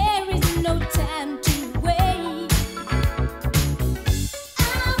said there is no time to wait.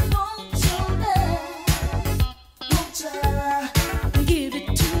 I want your love, give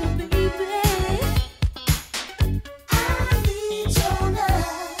it to me, baby. I need your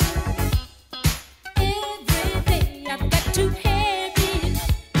love. Every day I've got to have it.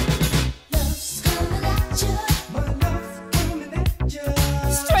 Love's coming at you. My love's coming at you.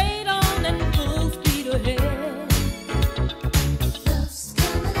 Straight on and full speed ahead. Love's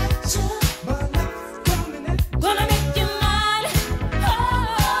coming at you. My love's coming at you. Gonna make you mine, oh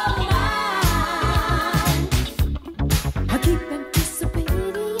mine. I keep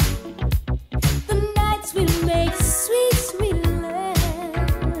anticipating the nights we'll make sweet, sweet love.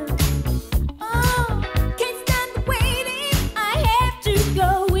 Oh, can't stand the waiting. I have to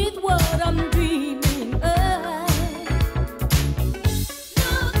go with what I'm dreaming of.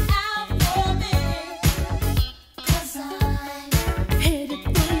 Look out for me, 'cause I'm headed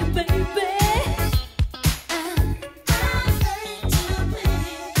for you, baby. I'm ready to be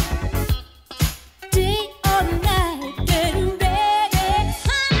day or night, getting ready.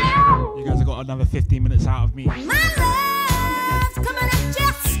 You guys have got another 15 minutes out of me. My love's coming at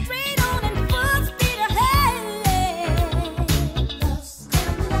you, straight on and full speed ahead. Love's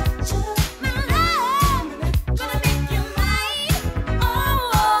coming at you. My love, gonna make you mine,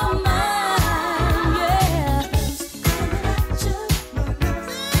 oh mine, yeah. Love's coming at you. My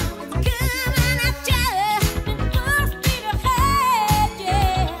love's coming at you, in full speed ahead,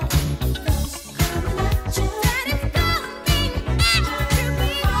 yeah. Love's coming at you. That is coming after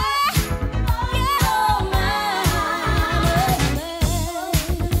me, yeah, oh mine,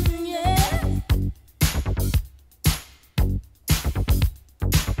 yeah.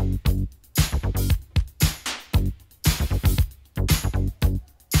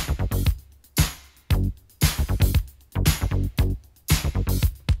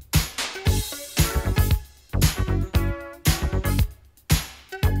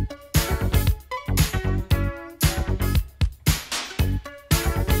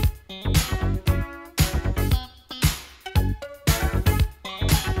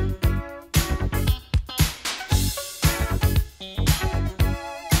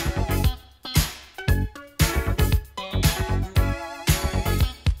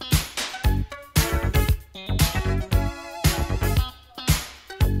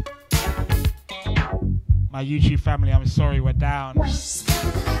 My YouTube family, I'm sorry we're down. Yes,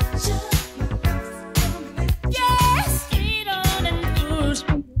 straight on and full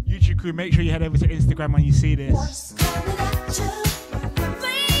speed. YouTube crew, make sure you head over to Instagram when you see this.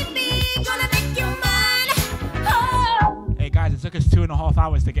 Baby, gonna make you mine, oh. Hey guys, it took us 2.5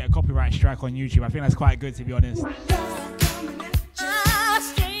 hours to get a copyright strike on YouTube. I think that's quite good, to be honest. Ah,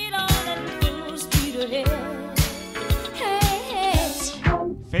 straight on and full speed ahead. Hey, hey.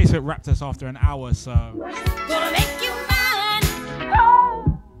 Facebook wrapped us after an hour, so Gonna make you mine,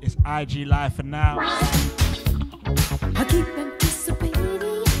 oh. it's IG Live for now. I keep anticipating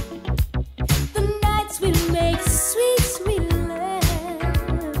the nights we'll make sweet, sweet love.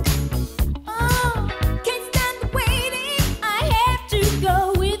 Oh, can't stand the waiting. I have to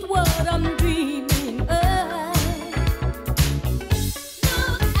go with what I'm dreaming of.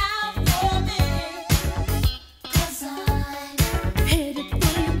 Look out for me, 'cause I'm headed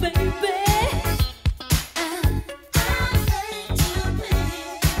for you, baby. I'm ready to be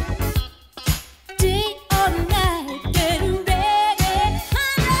day or night, getting ready.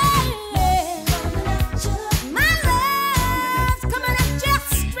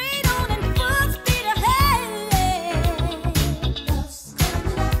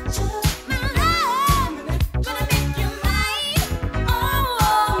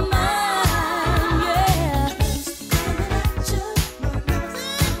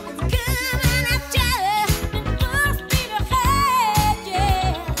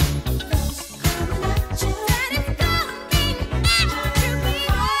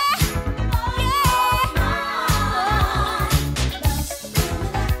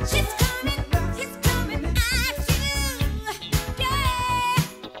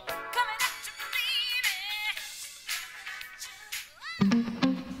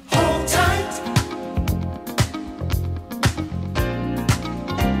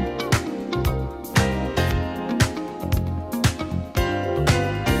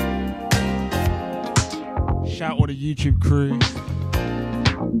 YouTube crew,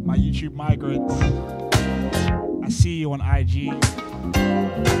 my YouTube migrants. I see you on IG.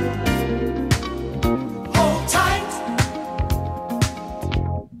 Hold tight.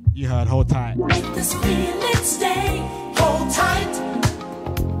 You heard, hold tight. Make this feeling stay. Hold tight.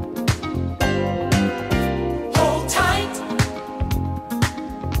 Hold tight.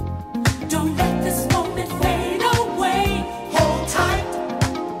 Don't let this moment fade away. Hold tight.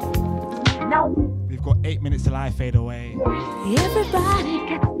 Now We've got 8 minutes till I fade away. Everybody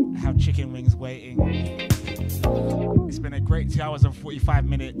gets I have chicken wings waiting. It's been a great 2 hours and 45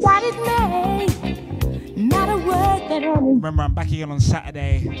 minutes. what it may. Not a word that Remember, I'm back again on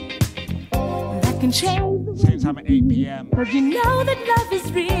Saturday, can change. same time at 8 p.m. Cause you know that love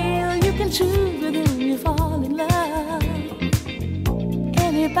is real. You can choose with whom you fall in love.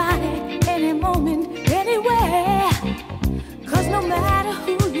 Anybody, any moment, anywhere. Cause no matter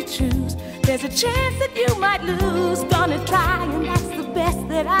who you choose, there's a chance that you might lose. Gonna try, and that's the best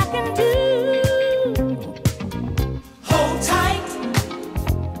that I can do. hold tight.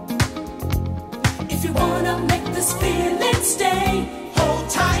 If you wanna make this feeling stay. Hold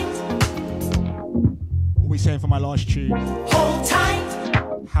tight. What we saying for my last tune? Hold tight.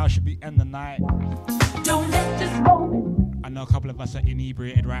 How should we end the night? Don't let this moment. I know a couple of us are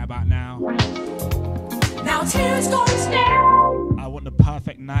inebriated right about now. Now tears gonna stay. I want the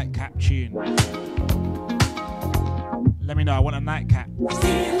perfect nightcap tune. Let me know, I want a nightcap.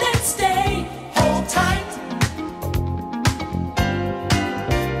 Feeling stay. Hold tight.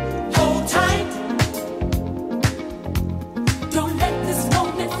 Hold tight. Don't let this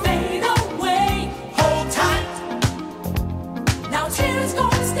moment fade away. Hold tight. Now tears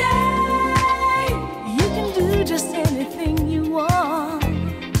gonna stay. You can do just anything you want.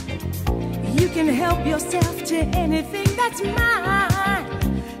 You can help yourself to anything that's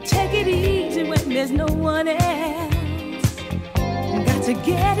mine. Take it easy when there's no one else. Got to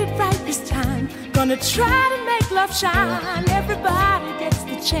get it right this time. Gonna try to make love shine. Everybody gets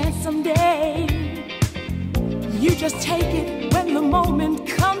the chance someday. You just take it when the moment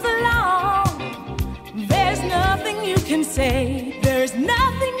comes along. There's nothing you can say. There's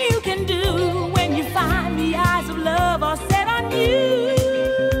nothing you can do when you find the eyes of love are set on you.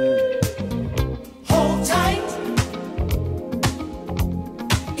 Hold tight.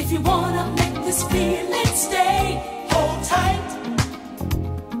 If you wanna make this feeling stay. Hold tight.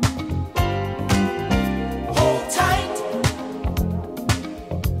 Hold tight.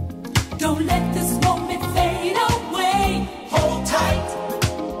 Don't let this moment fade away. Hold tight.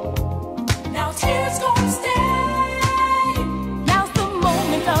 Now tears gonna stay. Now's the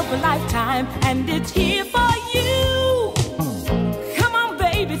moment of a lifetime, and it's here for you. Come on,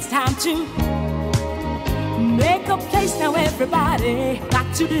 baby, it's time to make a place now, everybody. Got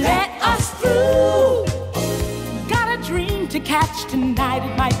to let us through. Got a dream to catch tonight,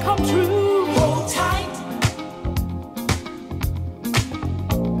 it might come true. Hold tight.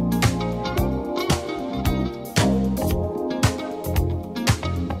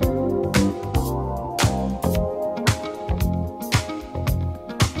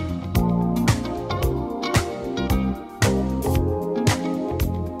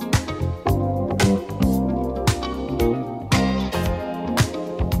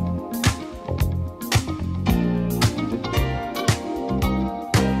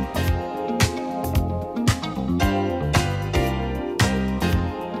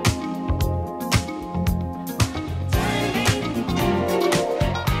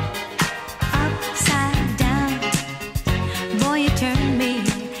 Upside down, boy, you turn me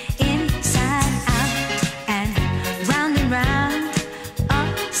inside out and round,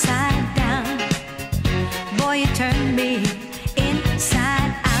 upside down. Boy, you turn me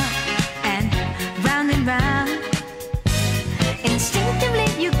inside out and round. Instinctively,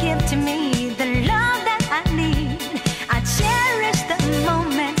 you give to me the love that I need. I cherish the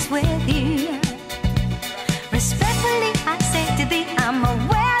moments with you. Respectfully, I say to thee, I'm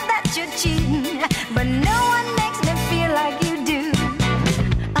aware that you're cheating, but no one makes me feel like you do.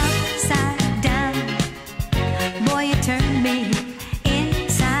 Upside down, boy, you turn me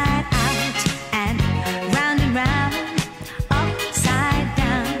inside out and round, upside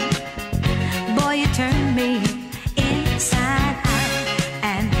down. Boy, you turn me inside out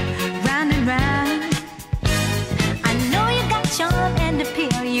and round. I know you got charm and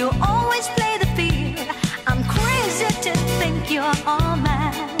appeal. You always play the field. I'm crazy to think you're all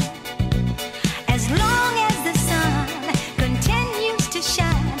mine. As long as the sun continues to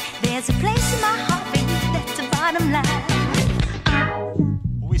shine, there's a place in my heart for you. That's the bottom line.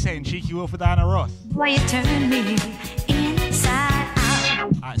 What we saying, Cheeky Will for Diana Ross? Boy, you turn me inside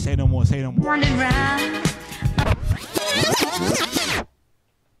out, Alright, say no more, say no more. round.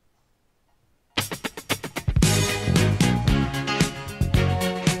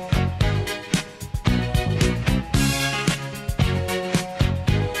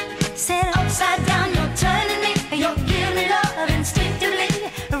 Said upside down, you're turning me. You're giving me love instinctively.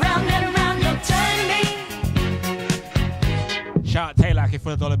 Around and around, you're turning me. Shout out Taylor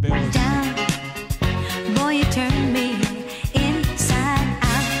for the $1 bills. Down, boy, you turn me inside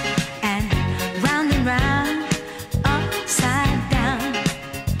out and round, upside down.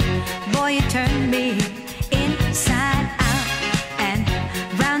 Boy, you turn me inside out and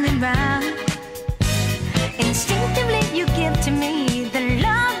round. Instinctively, you give to me the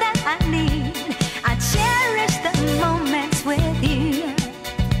love that I need. I cherish the moments with you.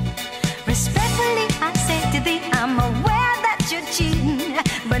 Respectfully, I say to thee, I'm aware that you're cheating,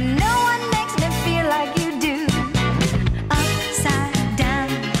 but no one makes me feel like you do. Upside down,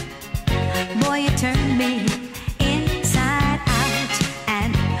 boy, you turn me inside out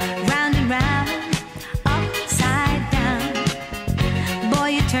and round. Upside down, boy,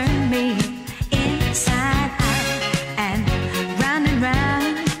 you turn me inside out and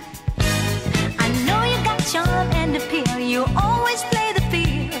round. I know you got charm and appeal. You always play the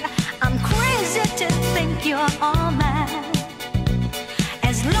field. I'm crazy to think you're all mine.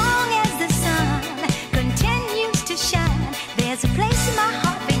 As long as the sun continues to shine, there's a place in my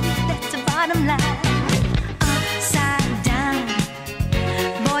heart for you. That's the bottom line. Upside down,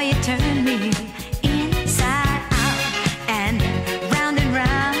 boy, you turn me inside out and round.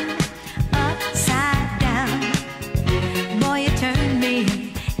 Upside down, boy, you turn me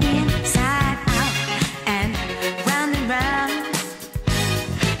inside out and round.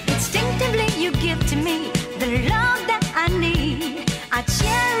 Instinctively, you give to me the love that I need. I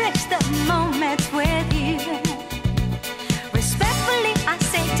cherish the moments with you. Respectfully, I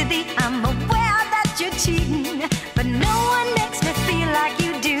say to thee, I'm aware that you're cheating, but no one makes me feel like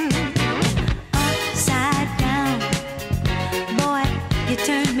you do. Upside down, boy, you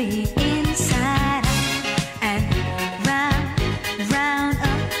turn me inside out and round,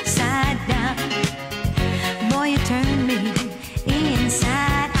 upside down. Boy, you turn me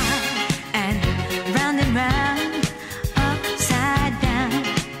inside out and round, upside down.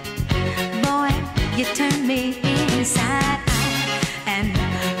 Boy, you turn me inside out and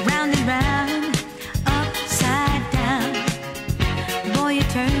round, upside down. Boy, you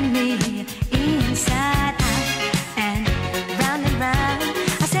turn me inside out and round.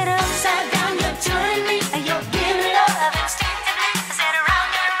 I said upside down, you're turning me. You're giving love instinctively. I said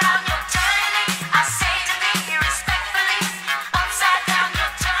around and around, you're turning me. I say to thee respectfully, upside down,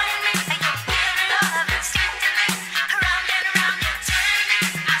 you're turning me. You're giving love instinctively. Around and around, you're turning me.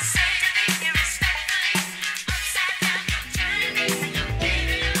 I say to thee respectfully, upside down, you're turning me. You're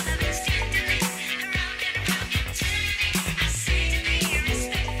giving love instinctively. Around and around, you're turning me. I say to thee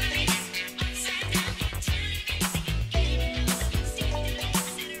respectfully, upside down, you're turning me. You're giving love instinctively.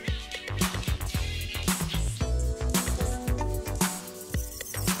 I said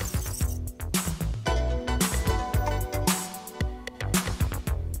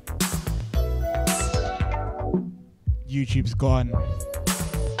around and around, YouTube's gone.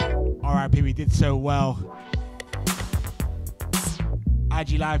 RIP, we did so well.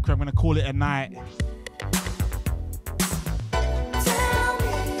 IG Live crew, I'm gonna call it a night.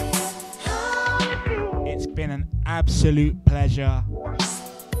 It's been an absolute pleasure.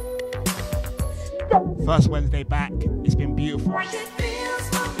 First Wednesday back, it's been beautiful.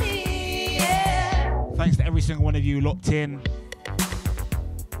 Thanks to every single one of you locked in.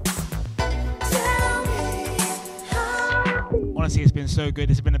 Honestly, it's been so good.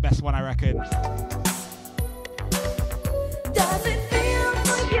 This has been the best one, I reckon.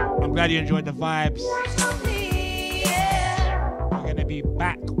 I'm glad you enjoyed the vibes. We're going to be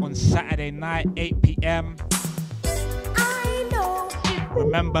back on Saturday night, 8 p.m.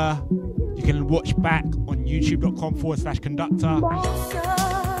 Remember, you can watch back on youtube.com/Conducta.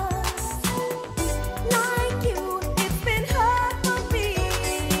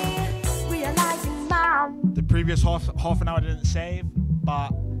 The previous half an hour didn't save, but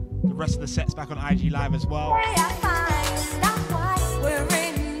the rest of the set's back on IG Live as well.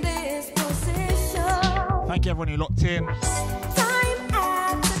 Thank you everyone who locked in.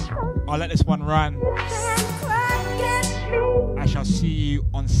 I'll let this one run. I shall see you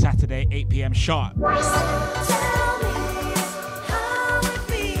on Saturday, 8 p.m. sharp.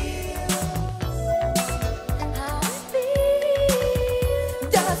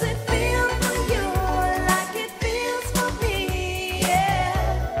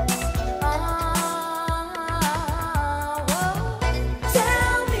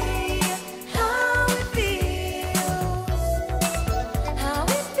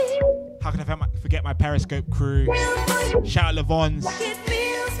 Forget my Periscope crew. Shout out Levons. It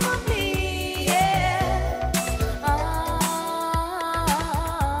feels for me, yeah.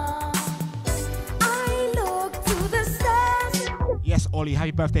 I look to the stars. Yes, Ollie,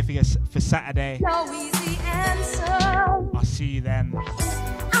 happy birthday for Saturday. No easy answer. I'll see you then.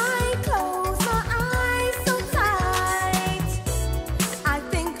 I close my eyes so tight. I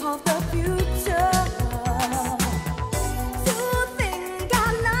think of the future. To think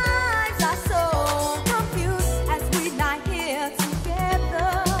our lives are so confused as we lie here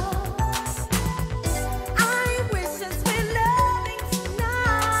together. I wish us we're loving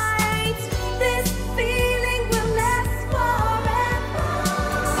tonight. This feeling will last forever.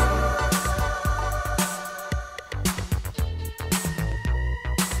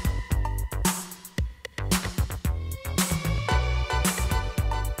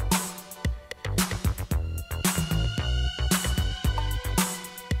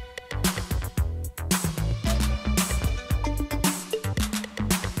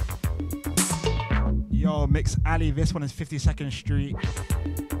 Yo, Mix Ali, this one is 52nd Street.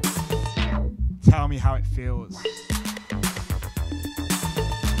 Tell me how it feels.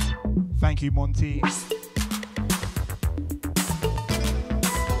 Thank you, Monty.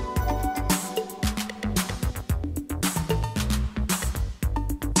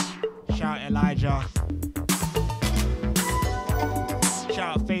 Shout out Elijah.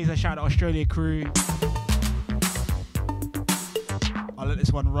 Shout out Phaser, shout out Australia crew. I'll let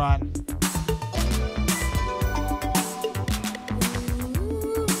this one run.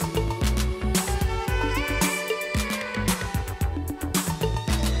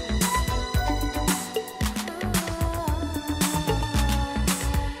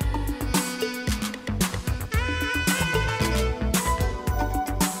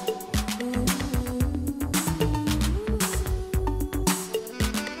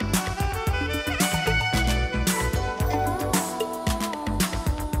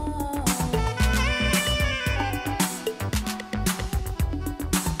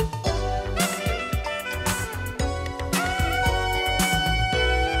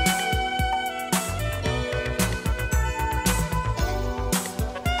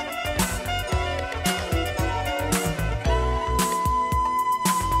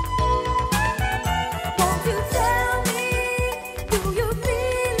 Won't you tell me, do you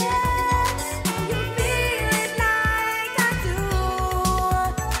feel it? Do you feel it like I do?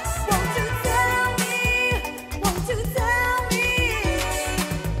 Won't you tell me, won't you tell me?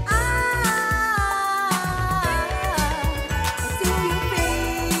 Do you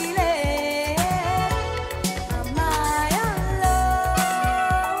feel it? Am I alone?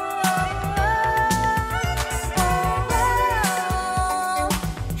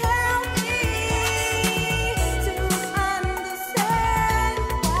 Help me to understand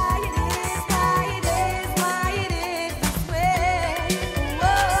why it is this way.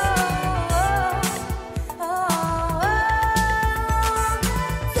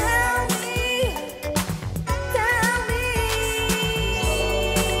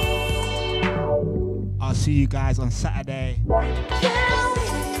 I'll see you guys on Saturday.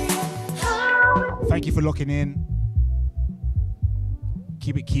 Thank you for locking in.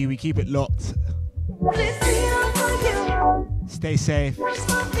 Keep it Kiwi, keep it locked. Stay safe.